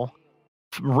male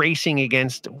racing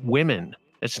against women.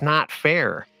 It's not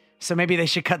fair. So maybe they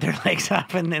should cut their legs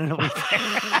off and then it'll be fair.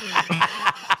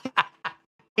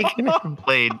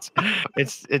 Blades.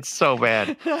 It's so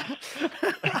bad.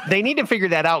 They need to figure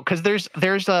that out because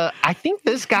I think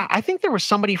there was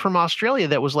somebody from Australia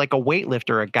that was like a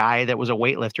weightlifter, a guy that was a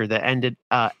weightlifter that ended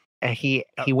he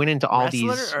went into all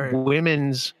these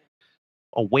women's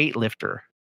a weightlifter.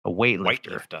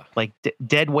 Like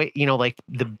dead weight, like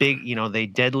the big, they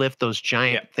deadlift those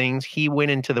giant things. He went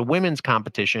into the women's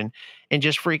competition and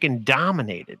just freaking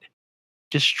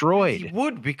destroyed. He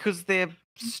would, because they're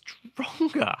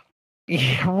stronger.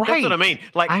 Yeah, right. That's what I mean.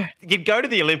 Like, you'd go to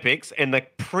the Olympics and the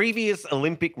previous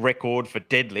Olympic record for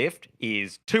deadlift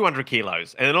is 200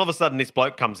 kilos. And then all of a sudden this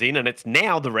bloke comes in and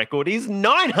the record is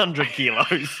 900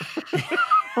 kilos.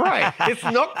 Right. It's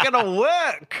not going to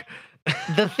work.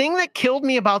 The thing that killed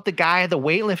me about the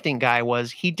weightlifting guy,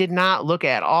 was he did not look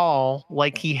at all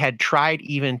like he had tried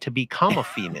even to become a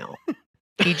female.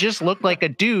 He just looked like a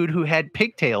dude who had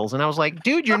pigtails. And I was like,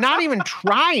 dude, you're not even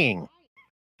trying.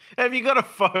 Have you got a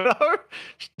photo?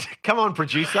 Come on,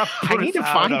 producer. I need to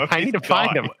find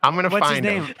him. I'm going to find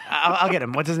him. What's his name? I'll get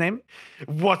him. What's his name?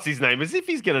 What's his name? As if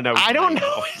he's going to know. I don't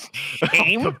know his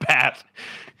name. The bat.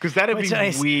 Because that'd be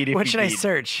weird if What should I did.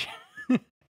 search?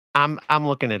 I'm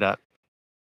looking it up.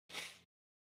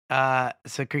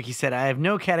 So Creaky said, I have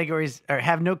no categories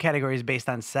based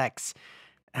on sex.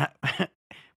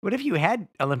 What if you had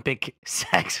Olympic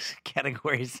sex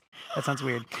categories? That sounds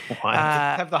weird.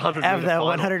 Have the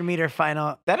 100-meter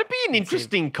final. That'd be an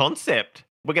interesting concept.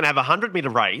 We're going to have a 100-meter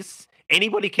race.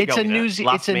 Anybody can go. It's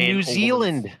a New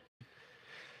Zealand.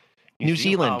 New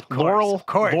Zealand.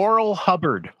 Laurel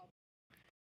Hubbard.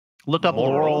 Look up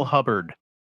Laurel Hubbard.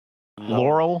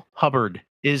 Laurel Hubbard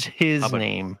is his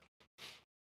name.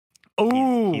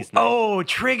 Oh,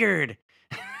 triggered.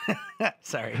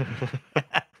 Sorry.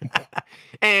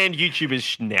 And YouTube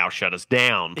has now shut us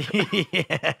down.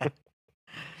 Yeah.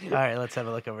 All right, let's have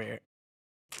a look over here.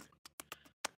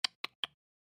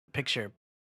 Picture.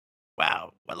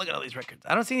 Wow. Well, look at all these records.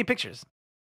 I don't see any pictures.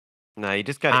 No, you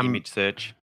just go to image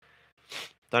search.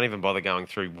 Don't even bother going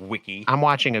through Wiki. I'm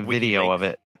watching a video of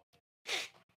it.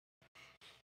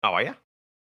 Oh, are you?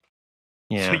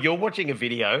 Yeah. So you're watching a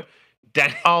video.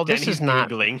 This is not.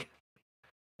 Googling.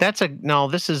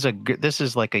 This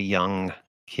is like a young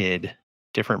kid,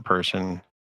 different person.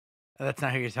 That's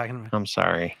not who you're talking about. I'm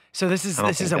sorry. So this is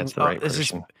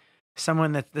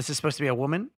someone that this is supposed to be a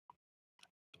woman.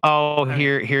 Oh,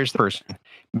 here's the person,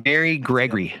 Mary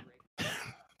Gregory.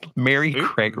 Mary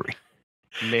Gregory.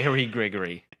 Mary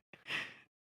Gregory.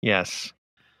 Yes.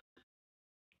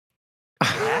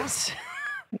 Yes.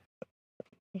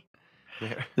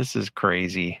 This is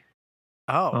crazy.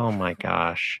 Oh my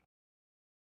gosh.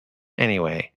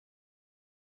 Anyway.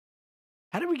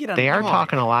 How did we get on? They are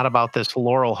talking a lot about this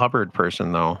Laurel Hubbard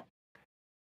person, though.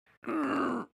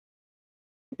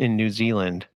 In New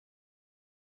Zealand.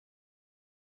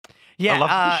 Yeah. I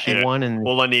love the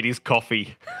all I need is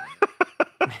coffee.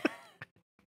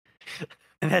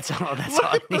 And that's all. That's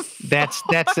all.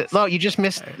 That's it. Look, you just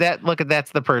missed that. Look,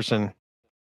 that's the person.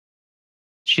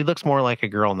 She looks more like a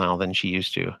girl now than she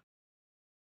used to.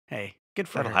 Hey, good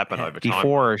for That'll her. happen over time.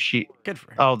 Before she. Good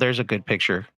for her. Oh, there's a good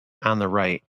picture on the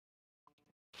right.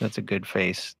 That's a good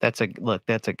face. That's a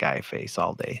guy face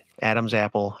all day. Adam's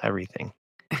apple, everything.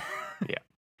 Yeah.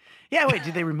 Yeah. Wait,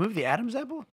 did they remove the Adam's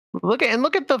apple? Look at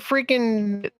the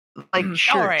freaking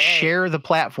shirt. Right, share the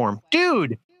platform,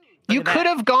 dude. You could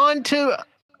have gone to.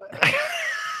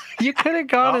 You could have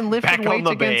gone and lifted weights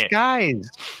against guys.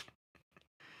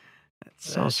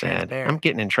 That's so sad. I'm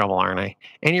getting in trouble, aren't I?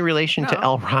 Any relation to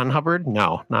L. Ron Hubbard?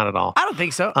 No, not at all. I don't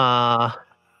think so.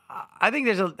 I think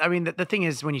there's a. I mean, the thing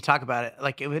is, when you talk about it,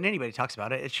 like when anybody talks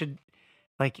about it, it should,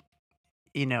 like,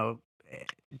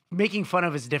 making fun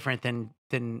of is different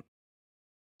than.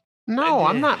 No,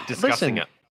 I'm not discussing it.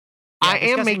 I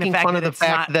am making fun of the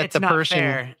fact that the person.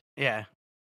 Fair. Yeah.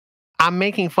 I'm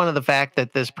making fun of the fact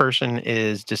that this person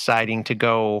is deciding to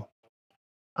go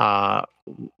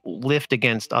lift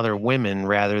against other women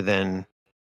rather than.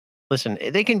 Listen,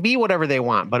 they can be whatever they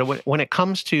want, but when it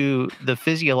comes to the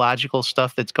physiological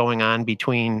stuff that's going on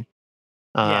between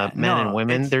men and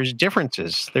women, there's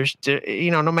differences. There's,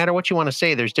 no matter what you want to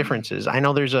say, there's differences. I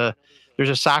know there's a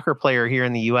soccer player here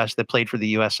in the U.S. that played for the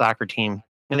U.S. soccer team,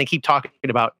 and they keep talking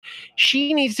about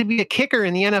she needs to be a kicker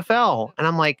in the NFL. And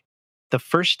I'm like, the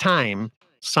first time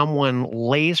someone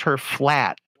lays her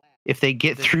flat, if they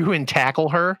get through and tackle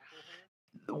her,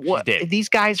 these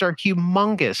guys are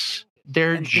humongous.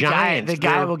 They're giants. The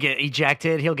guy will get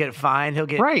ejected. He'll get fined. He'll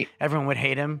get Everyone would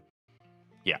hate him.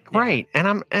 Yeah. Right.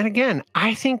 And again,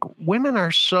 I think women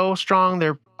are so strong.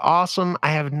 They're awesome.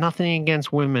 I have nothing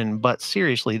against women, but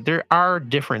seriously, there are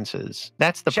differences.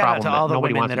 That's the problem. Shout out to all the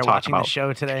nobody women wants that to are talk watching about. the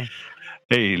show today.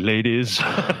 Hey, ladies!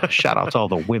 Shout out to all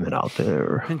the women out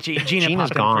there. Gina's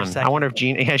gone. I wonder if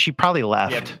Gina. Yeah, she probably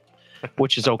left.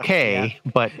 Which is okay,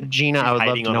 but Gina, I would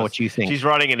love to know what you think. She's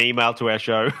writing an email to our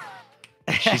show.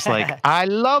 She's like, I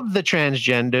love the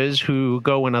transgenders who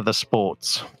go in other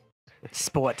sports.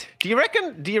 Do you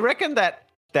reckon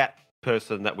that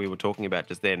person that we were talking about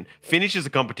just then finishes a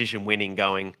competition winning,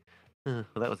 going, well,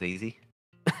 that was easy?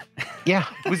 Yeah.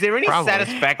 Was there any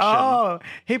satisfaction? Oh,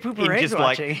 hey, Pooper's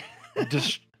watching. Like,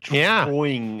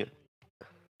 destroying.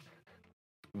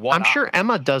 I'm sure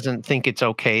Emma doesn't think it's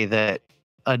okay that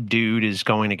a dude is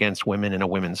going against women in a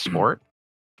women's sport.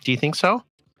 Do you think so?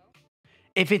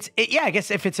 I guess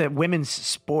if it's a women's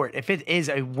sport, if it is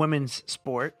a women's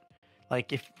sport,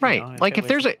 like if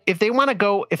if they want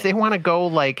to go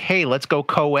like, hey, let's go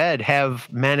co-ed,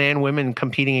 have men and women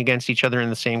competing against each other in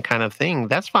the same kind of thing,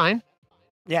 that's fine.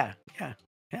 Yeah.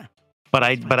 But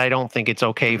I don't think it's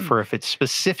okay if it's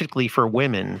specifically for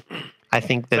women. I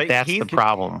think that's the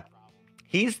problem.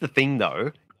 Here's the thing,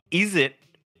 though. Is it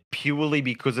purely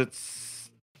because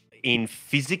it's in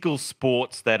physical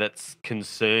sports that it's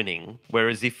concerning?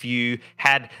 Whereas if you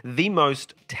had the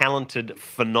most talented,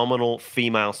 phenomenal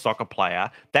female soccer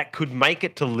player that could make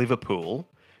it to Liverpool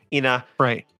in a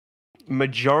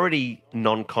majority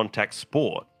non-contact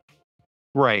sport.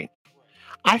 Right.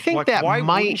 I think that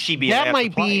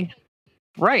might be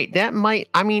right. That might,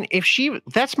 I mean,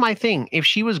 that's my thing. If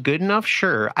she was good enough,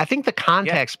 sure. I think the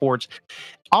contact sports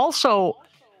also,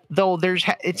 though,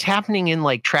 it's happening in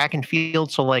like track and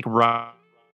field. So like running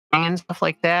and stuff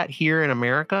like that here in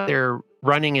America, they're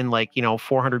running in like,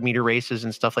 400-meter races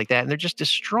and stuff like that. And they're just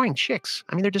destroying chicks.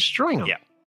 I mean, they're destroying them. Yeah.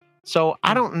 So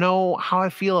I don't know how I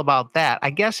feel about that. I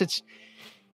guess it's,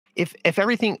 if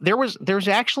everything, there's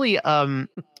actually,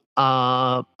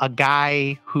 a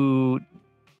guy who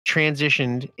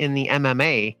transitioned in the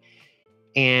MMA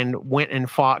and went and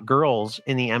fought girls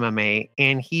in the MMA.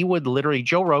 And he would literally,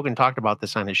 Joe Rogan talked about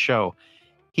this on his show.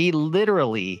 He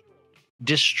literally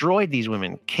destroyed these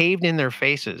women, caved in their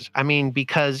faces. I mean,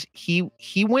 because he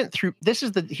went through,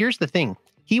 here's the thing.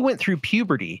 He went through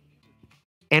puberty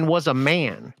and was a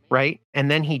man, right?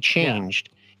 And then he changed.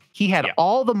 Yeah. He had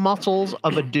all the muscles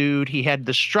of a dude. He had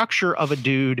the structure of a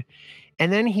dude.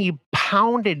 And then he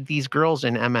pounded these girls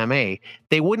in MMA.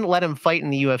 They wouldn't let him fight in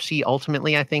the UFC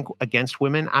ultimately, I think, against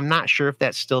women. I'm not sure if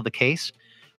that's still the case.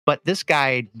 But this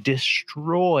guy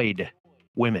destroyed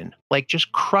women, like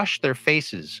just crushed their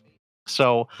faces.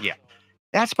 So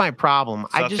that's my problem.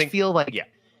 So I just feel like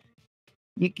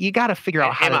you got to figure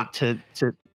out how to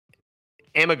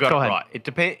Emma got it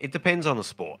right. It depends on the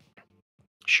sport.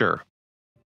 Sure.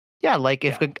 Yeah, like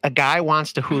if a guy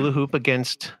wants to hula hoop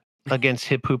against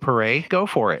Hip Hoop Hooray, go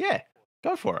for it. Yeah,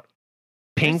 go for it.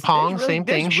 Ping pong, same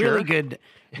thing. Really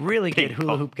good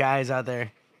hula hoop guys out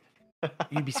there.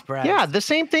 You'd be surprised. Yeah, the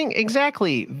same thing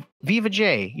exactly. Viva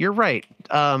J, you're right.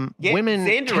 Women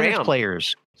tennis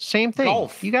players, same thing.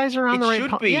 Golf. You guys are on the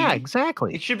right path. Yeah,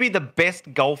 exactly. It should be the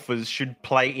best golfers should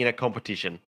play in a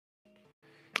competition.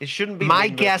 It shouldn't be. My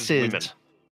guess is.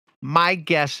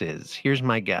 Here's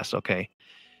my guess. Okay.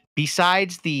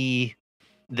 Besides the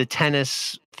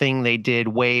tennis thing they did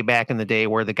way back in the day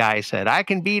where the guy said, I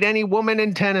can beat any woman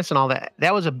in tennis and all that.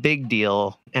 That was a big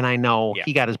deal. And I know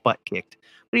he got his butt kicked,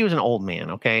 but he was an old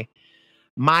man. Okay.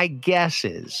 My guess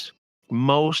is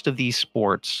most of these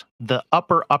sports, the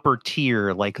upper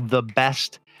tier, like the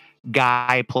best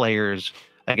guy players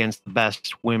against the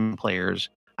best women players,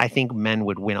 I think men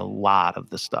would win a lot of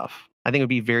the stuff. I think it would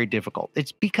be very difficult.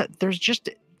 It's because there's just,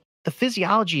 the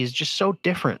physiology is just so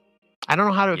different. I don't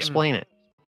know how to explain it.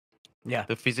 Yeah.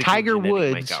 The physical Tiger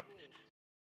Woods. Makeup.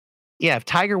 Yeah. If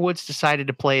Tiger Woods decided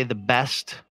to play the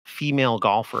best female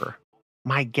golfer,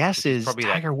 my guess is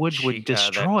Tiger Woods would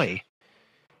destroy.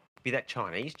 Be that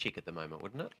Chinese chick at the moment,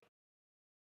 wouldn't it?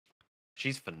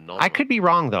 She's phenomenal. I could be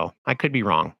wrong, though. I could be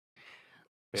wrong.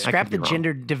 Scrap the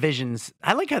gender divisions.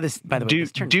 I like how this, by the way,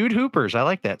 dude hoopers. I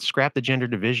like that. Scrap the gender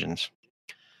divisions.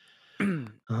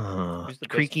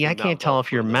 Creaky, I can't tell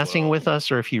if you're messing with us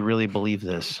or if you really believe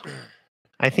this.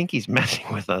 I think he's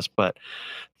messing with us, but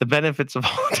the benefits of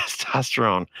all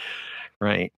testosterone,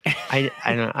 right? I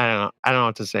don't know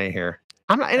what to say here.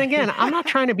 I'm not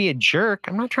trying to be a jerk.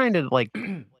 I'm not trying to like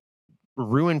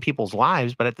ruin people's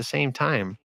lives, but at the same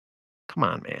time, come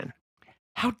on, man.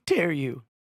 How dare you?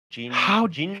 How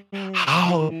dare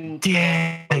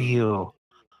you?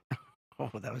 Oh,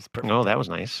 that was perfect. Oh, that was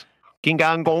nice. Ging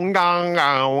gong gong gong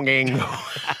gong ging.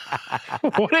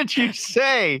 What did you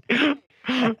say?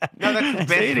 No, that's the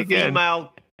best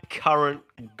female current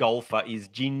golfer is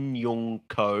Jin Young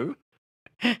Ko.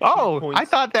 Oh, I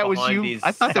thought that was you.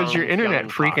 I thought that was your internet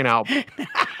freaking out.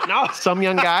 No, some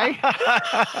young guy.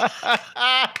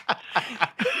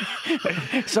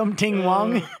 Something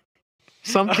Wong.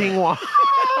 Something Wong.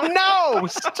 No,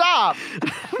 stop.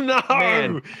 No.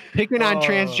 Man, picking on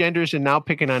transgenders and now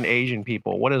picking on Asian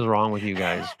people. What is wrong with you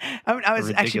guys? I was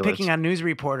actually picking on News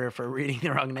Reporter for reading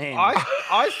the wrong name.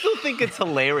 I still think it's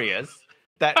hilarious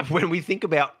that when we think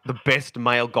about the best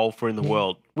male golfer in the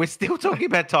world, we're still talking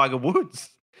about Tiger Woods.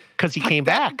 Because he came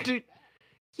back. Dude,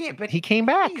 yeah, but he came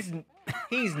back.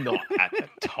 He's not at the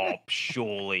top,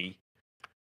 surely.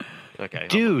 Okay,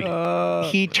 dude,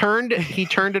 he turned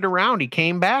it around. He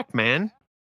came back, man.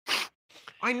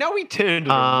 I know he turned it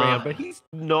around, but he's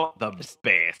not the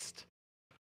best.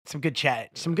 Some good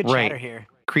chat. Some good chatter here.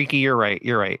 Creaky, you're right.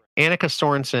 Annika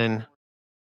Sorensen,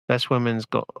 best women's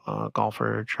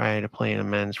golfer, tried to play in a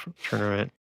men's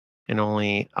tournament and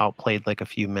only outplayed like a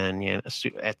few men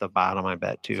at the bottom, I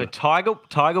bet, too. So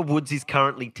Tiger Woods is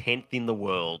currently 10th in the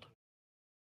world.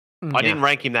 I didn't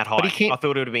rank him that high. I thought it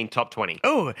would have been top 20.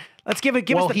 Oh, let's give us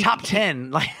the top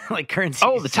 10 like currency.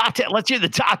 Oh, the top 10. Let's hear the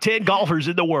top 10 golfers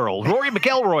in the world. Rory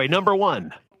McIlroy, number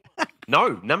 1.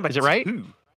 No, number 2. Is it right?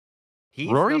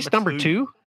 Rory's number 2?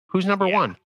 Who's number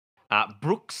 1?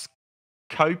 Brooks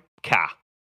Koepka.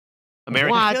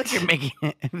 American. What? I feel like you're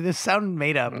making this sound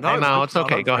made up. No, it's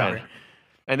okay. Go ahead.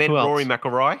 And then Rory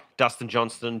McIlroy, Dustin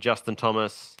Johnson, Justin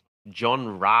Thomas,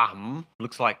 John Rahm.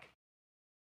 Looks like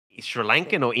Sri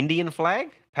Lankan or Indian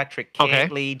flag. Patrick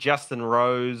Cantley, Justin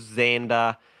Rose,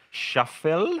 Xander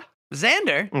Schauffele.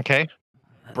 Xander? Okay.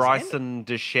 Bryson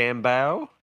DeChambeau,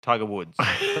 Tiger Woods.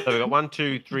 So we've got 1,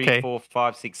 2, 3, 4,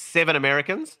 5, 6, 7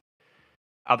 Americans.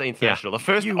 Other international. The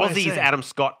first Aussie is Adam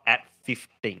Scott at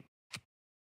 15.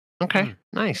 Okay,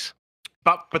 nice.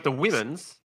 But the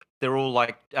women's, they're all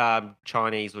like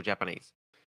Chinese or Japanese.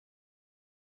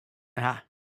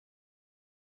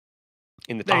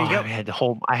 In the there you go. And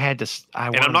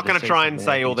I'm not going to try and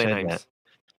say all their names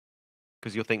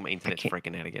because you'll think my internet's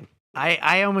freaking out again.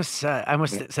 I almost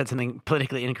said something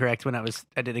politically incorrect when I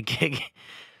did a gig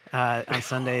on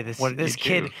Sunday. This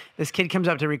kid comes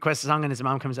up to request a song, and his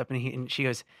mom comes up and she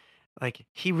goes, like,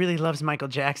 he really loves Michael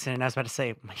Jackson, and I was about to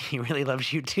say, he really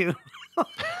loves you too.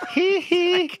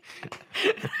 I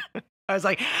was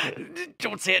like,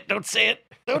 don't say it, don't say it,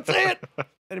 don't say it.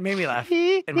 And it made me laugh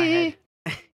in my head.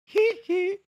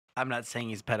 I'm not saying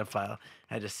he's a pedophile.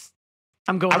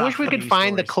 I'm going. I wish we could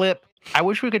find the clip. I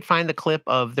wish we could find the clip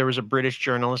of there was a British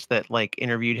journalist that like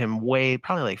interviewed him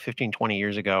probably like 15, 20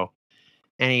 years ago.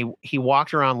 And he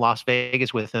walked around Las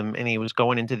Vegas with him, and he was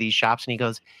going into these shops, and he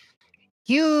goes,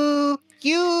 You,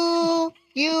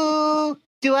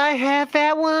 do I have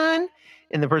that one?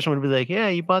 And the person would be like, yeah,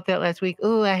 you bought that last week.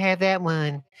 Oh, I have that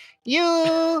one.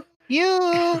 You.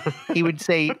 He would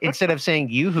say, instead of saying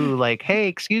yoo-hoo, like, hey,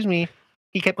 excuse me,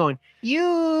 he kept going,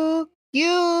 you.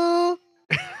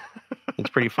 It's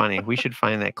pretty funny. We should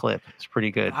find that clip. It's pretty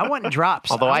good. I want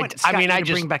drops. Although I just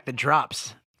bring back the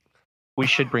drops. We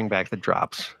should bring back the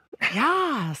drops.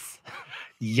 Yes.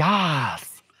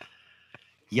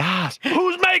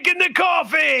 Who's making the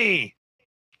coffee?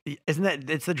 Isn't that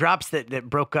it's the drops that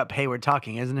broke up Hayward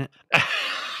Talking, isn't it?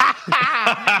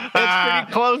 That's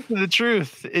pretty close to the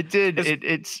truth. It did.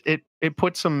 It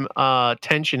put some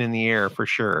tension in the air for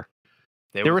sure.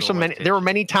 There were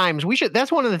many times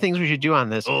that's one of the things we should do on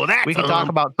this. We could talk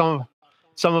about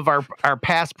some of our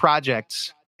past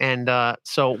projects, and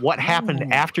so what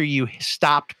happened after you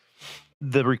stopped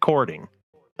the recording?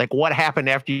 Like what happened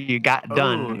after you got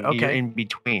done in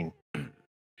between?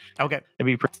 Okay.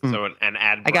 So an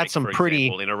ad break, I got some pretty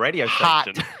example, in a radio hot,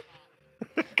 station.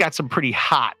 Got some pretty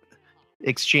hot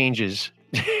exchanges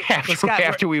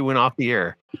after we went off the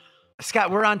air.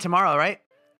 Scott, we're on tomorrow, right?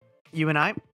 You and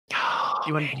I?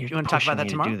 You want to talk about that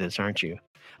tomorrow? Do this, aren't you?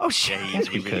 Oh shit! Yeah,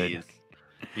 he really is.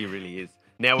 He really is.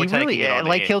 Now we're taking it on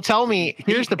like air. He'll tell me.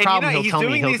 Here's the problem. He's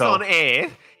doing this on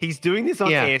air. He's doing this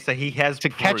on air, so he has to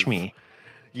catch me.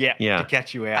 Yeah, to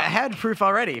catch you out. I had proof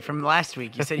already from last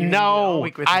week. You said you no. All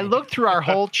week with me. I looked through our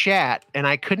whole chat and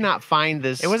I could not find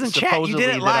this. It wasn't chat. You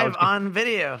did it live on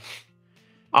video.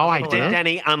 Oh, I did.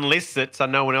 Danny unlists it so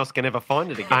no one else can ever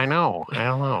find it again. I know. I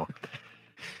don't know.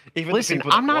 Listen,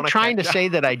 I'm not trying to say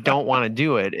that I don't want to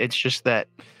do it. It's just that,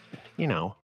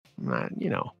 we'll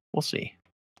see.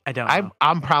 I don't know.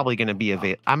 I'm probably going to be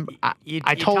available.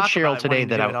 I told Cheryl today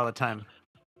that I do it all the time.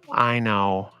 I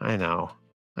know. I'm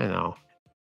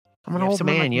an old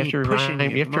man. You have to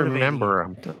remember.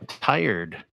 I'm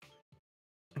tired.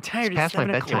 I'm tired. It's past my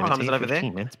bedtime. What time is it over there?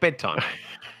 It's bedtime.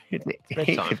 It's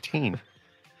 8:15.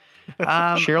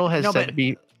 Cheryl has said to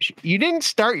be. You didn't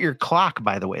start your clock,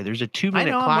 by the way. There's a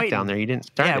 2-minute clock down there. You didn't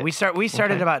start it. Yeah, we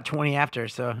started about 20 after.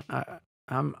 So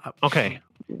I'm okay.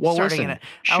 Well, listen.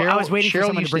 Cheryl, I was waiting for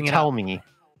someone to bring it up.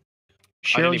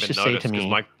 Cheryl used to say to me,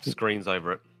 my screen's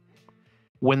over it.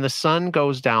 When the sun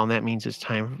goes down, that means it's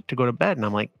time to go to bed. And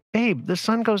I'm like, babe, the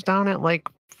sun goes down at like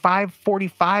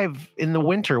 5:45 in the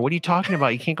winter. What are you talking about?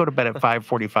 You can't go to bed at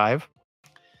 5:45.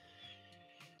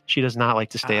 She does not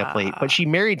like to stay up late, but she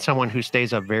married someone who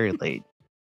stays up very late.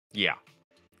 Yeah.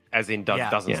 As in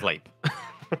doesn't sleep.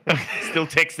 Still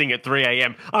texting at 3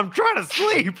 a.m. I'm trying to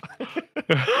sleep.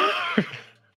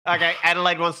 Okay,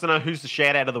 Adelaide wants to know who's the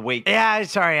shout out of the week. Yeah,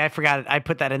 sorry, I forgot it. I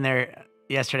put that in there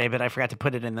yesterday, but I forgot to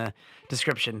put it in the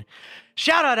description.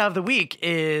 Shout out of the week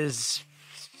is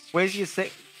where's your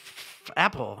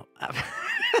Apple.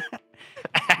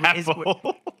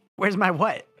 Apple. Where's my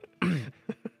what?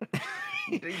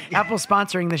 Apple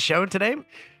sponsoring the show today.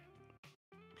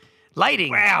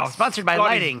 Lighting. Wow. Sponsored by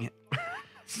Lighting.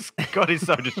 Scott is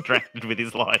so distracted with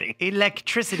his lighting.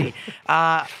 Electricity.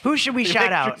 Who should we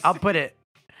shout out? I'll put it.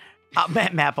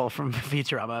 Matt Mapple from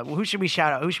Futurama. Who should we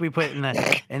shout out? Who should we put in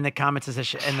the comments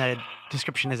in the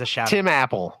description as a shout out? Tim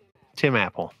Apple. Timmy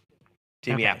Apple.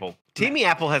 Timmy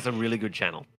Apple has a really good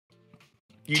channel.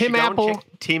 Tim Apple.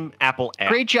 Tim Apple app.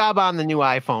 Great job on the new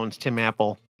iPhones, Tim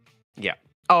Apple. Yeah.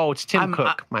 Oh, it's Tim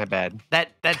Cook. My bad. That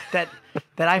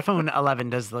iPhone 11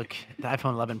 does look. The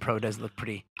iPhone 11 Pro does look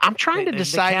pretty. I'm trying to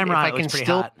decide if I can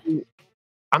still.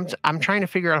 I'm trying to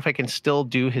figure out if I can still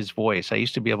do his voice. I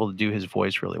used to be able to do his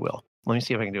voice really well. Let me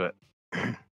see if I can do it.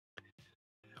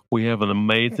 We have an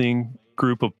amazing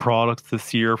group of products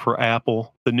this year for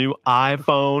Apple. The new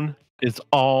iPhone is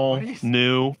all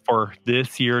new for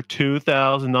this year,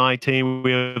 2019.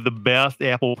 We have the best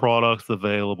Apple products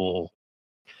available.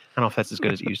 I don't know if that's as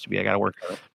good as it used to be. I got to work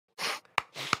on it.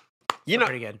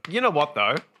 Pretty good. You know what,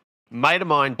 though? Mate of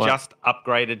mine just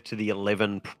upgraded to the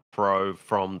 11 Pro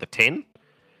from the 10.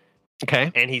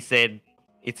 Okay. And he said,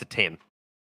 it's a 10.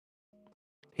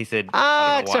 He said,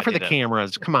 except for the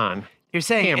cameras. Come on. You're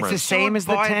saying cameras. It's the same as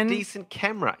the 10? A decent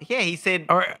camera. Yeah, he said.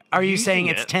 Or are you saying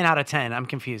it's 10 out of 10? I'm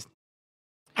confused.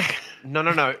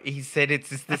 No. He said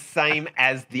it's the same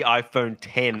as the iPhone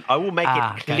 10. I will make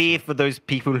it clear for those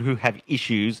people who have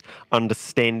issues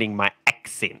understanding my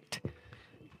accent.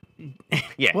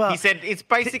 Yeah, well, he said it's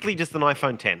basically just an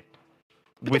iPhone 10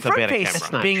 with a better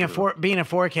camera. Being a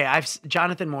 4K,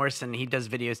 Jonathan Morrison, he does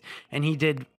videos, and he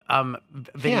did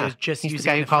videos just using the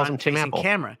guy who calls him Tim Apple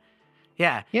camera.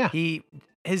 Yeah.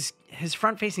 His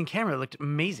front-facing camera looked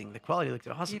amazing. The quality looked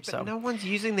awesome. Yeah, but no one's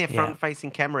using their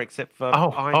front-facing camera except for.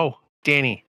 Oh,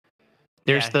 Danny.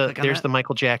 There's the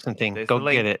Michael Jackson thing. Go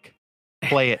get it.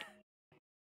 Play it.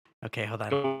 Okay, hold on.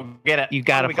 Go get it. You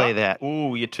got to play that.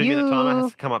 Ooh, your 2-minute timer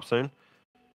has to come up soon.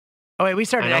 Oh wait, we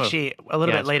started actually a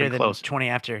little bit later than 20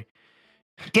 after.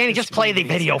 Danny, just play the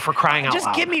video for crying out loud.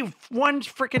 Just give me 1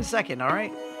 freaking second, all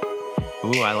right?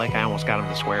 Ooh, I almost got him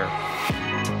to swear.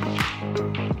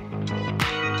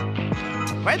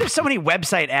 Why are there so many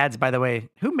website ads, by the way?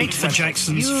 Who makes for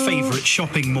Jackson's favorite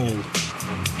shopping mall?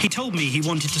 He told me he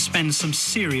wanted to spend some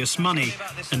serious money,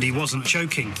 and he wasn't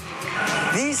joking.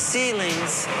 These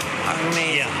ceilings are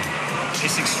amazing. Yeah,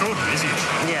 it's extraordinary, isn't it?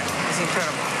 Yeah, it's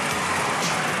incredible.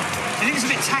 I think it's a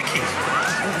bit tacky.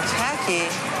 Tacky?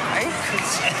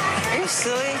 Are you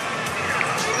silly?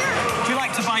 Do you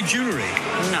like to buy jewelry?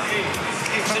 No.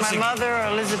 For my mother or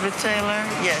Elizabeth Taylor,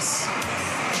 yes.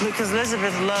 Because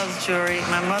Elizabeth loves jewelry.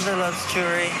 My mother loves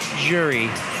jewelry.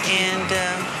 And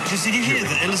did you hear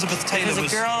that Elizabeth Taylor was...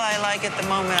 There's a girl I like at the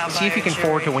moment. I'll see if you can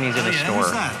forward to when he's in the store.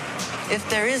 Who's that? If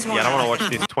there is one. Yeah, I don't want to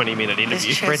watch this 20-minute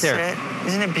interview. Right there. Set.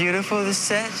 Isn't it beautiful, this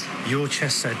set? Your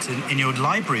chess set in your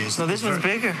library is... No, this one's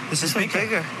bigger. This is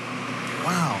bigger.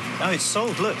 Wow. Oh, it's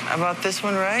sold. Look. I bought this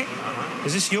one, right?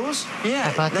 Is this yours?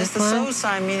 Yeah, that's the soul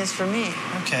sign mean it's for me.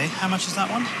 Okay, how much is that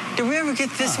one? Did we ever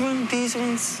get this one, these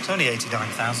ones? It's only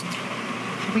 89,000.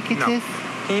 Did we get this?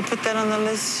 Can you put that on the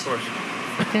list? Of course.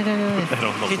 Put that on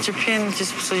the list. Get your pen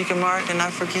just so you can mark and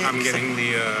not forget. I'm getting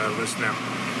the list now.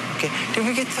 Okay, did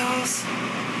we get those?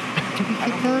 Did we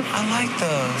get those? I like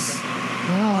those.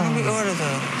 Why don't we order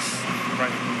those?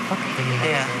 Right.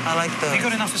 Okay. Yeah, I like those. Have you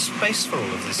got enough space for all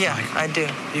of this, Yeah, Michael? I do.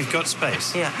 You've got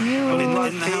space? Yeah. Well,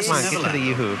 in the house Come on, in get to the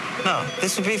Yoo-hoo. No,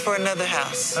 this would be for another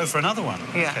house. Oh, for another one?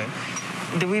 Yeah.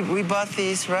 Okay. We bought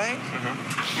these, right?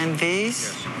 Uh-huh. And these.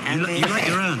 Yes. And these. You like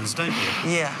your urns, don't you?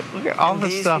 Yeah. Look at all the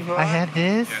stuff. I had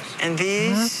this. Yes. And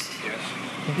these. Yes.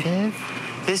 This.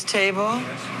 This table.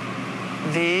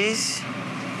 Yes.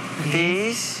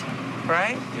 These.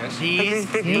 Right? Yes. Look at these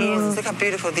big balloons. Look how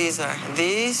beautiful these are.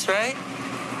 These, right?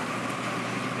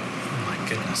 Oh, my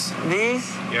goodness.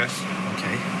 These. Yes.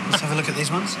 Okay. Let's have a look at these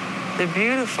ones. They're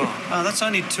beautiful. Oh, that's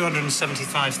only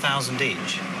 $275,000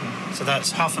 each. So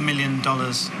that's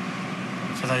 $500,000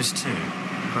 for those two.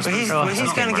 But he's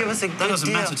going to give us a good deal. That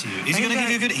doesn't matter to you. Is he going to give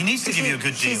you a good... He needs to give you a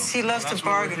good deal. He loves to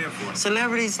bargain.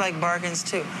 Celebrities like bargains,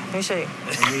 too. Let me show you.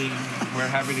 We're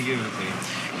happy to give it to you.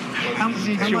 How much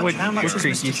has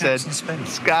Mr. Jackson spent?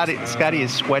 Scotty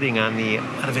is sweating on the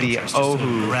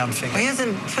Ohu. Round figure. He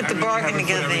hasn't put the bargain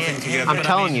together yet. I'm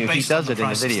telling you, he does it in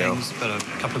the video. But a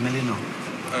couple of million or...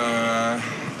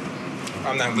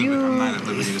 I'm not at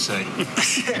liberty to say.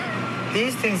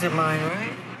 These things are mine,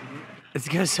 right? It's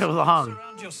going so long.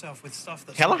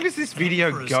 How long does this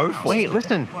video go for? Wait,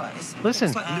 listen. Listen.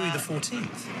 It's like Louis XIV.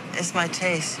 It's my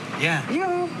taste. Yeah.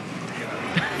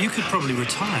 You could probably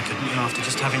retire, couldn't you, after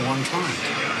just having one client?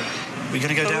 We're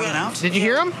going to go down and out? Did you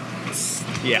hear him?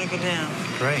 Yeah. Go down.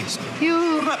 Great.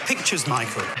 What about pictures,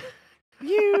 Michael?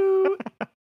 You.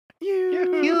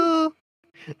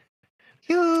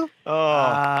 Do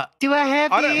I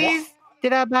have these?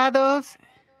 Did I buy those?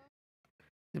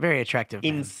 Very attractive.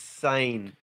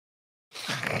 Insane.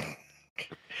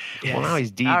 Yes. Well, now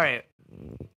he's deep. All right.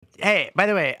 Hey, by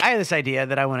the way, I have this idea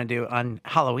that I want to do on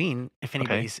Halloween. If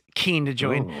anybody's keen to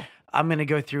join, I'm going to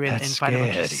go through it and find a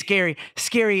bunch of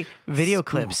scary video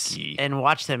clips and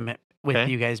watch them with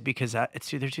you guys because they're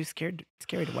too scary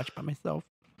to watch by myself.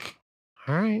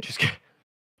 All right.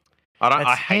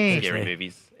 I hate scary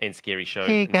movies and scary shows.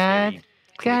 Hey, guys,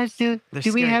 do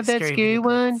we have that scary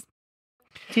one?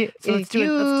 Do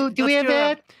we have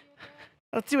that?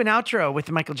 Let's do an outro with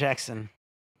Michael Jackson.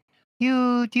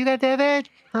 Do you got that?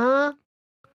 Huh?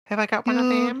 Have I got one of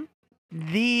them?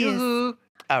 These.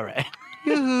 All right.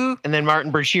 And then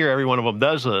Martin Bashir, every one of them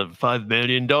does $5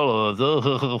 million.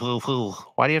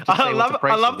 Why do you have to say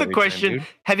I love the question. Time,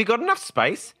 have you got enough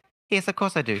space? Yes, of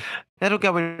course I do. That'll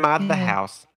go in my other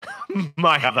house.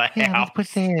 My other house.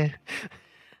 Let's put there.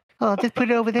 Oh, just put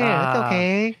it over there. It's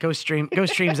okay. Ghost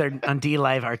streams on D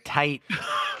Live are tight.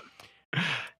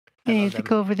 Hey, just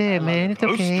go over there, man. It's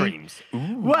okay. Streams.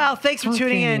 Well, thanks for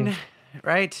tuning in.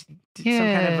 Right?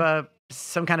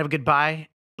 Some kind of goodbye.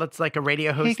 Let's like a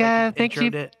radio host. Hey guys,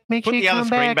 Put the other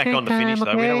screen back on to finish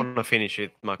though. We don't want to finish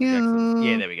with Michael Jackson.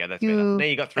 Yeah, there we go. That's better. Now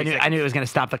you got 3 seconds. I knew it was going to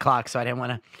stop the clock, so I didn't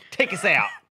want to. Take us out.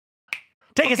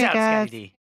 Take us out, Scotty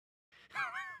D.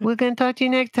 We're going to talk to you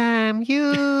next time.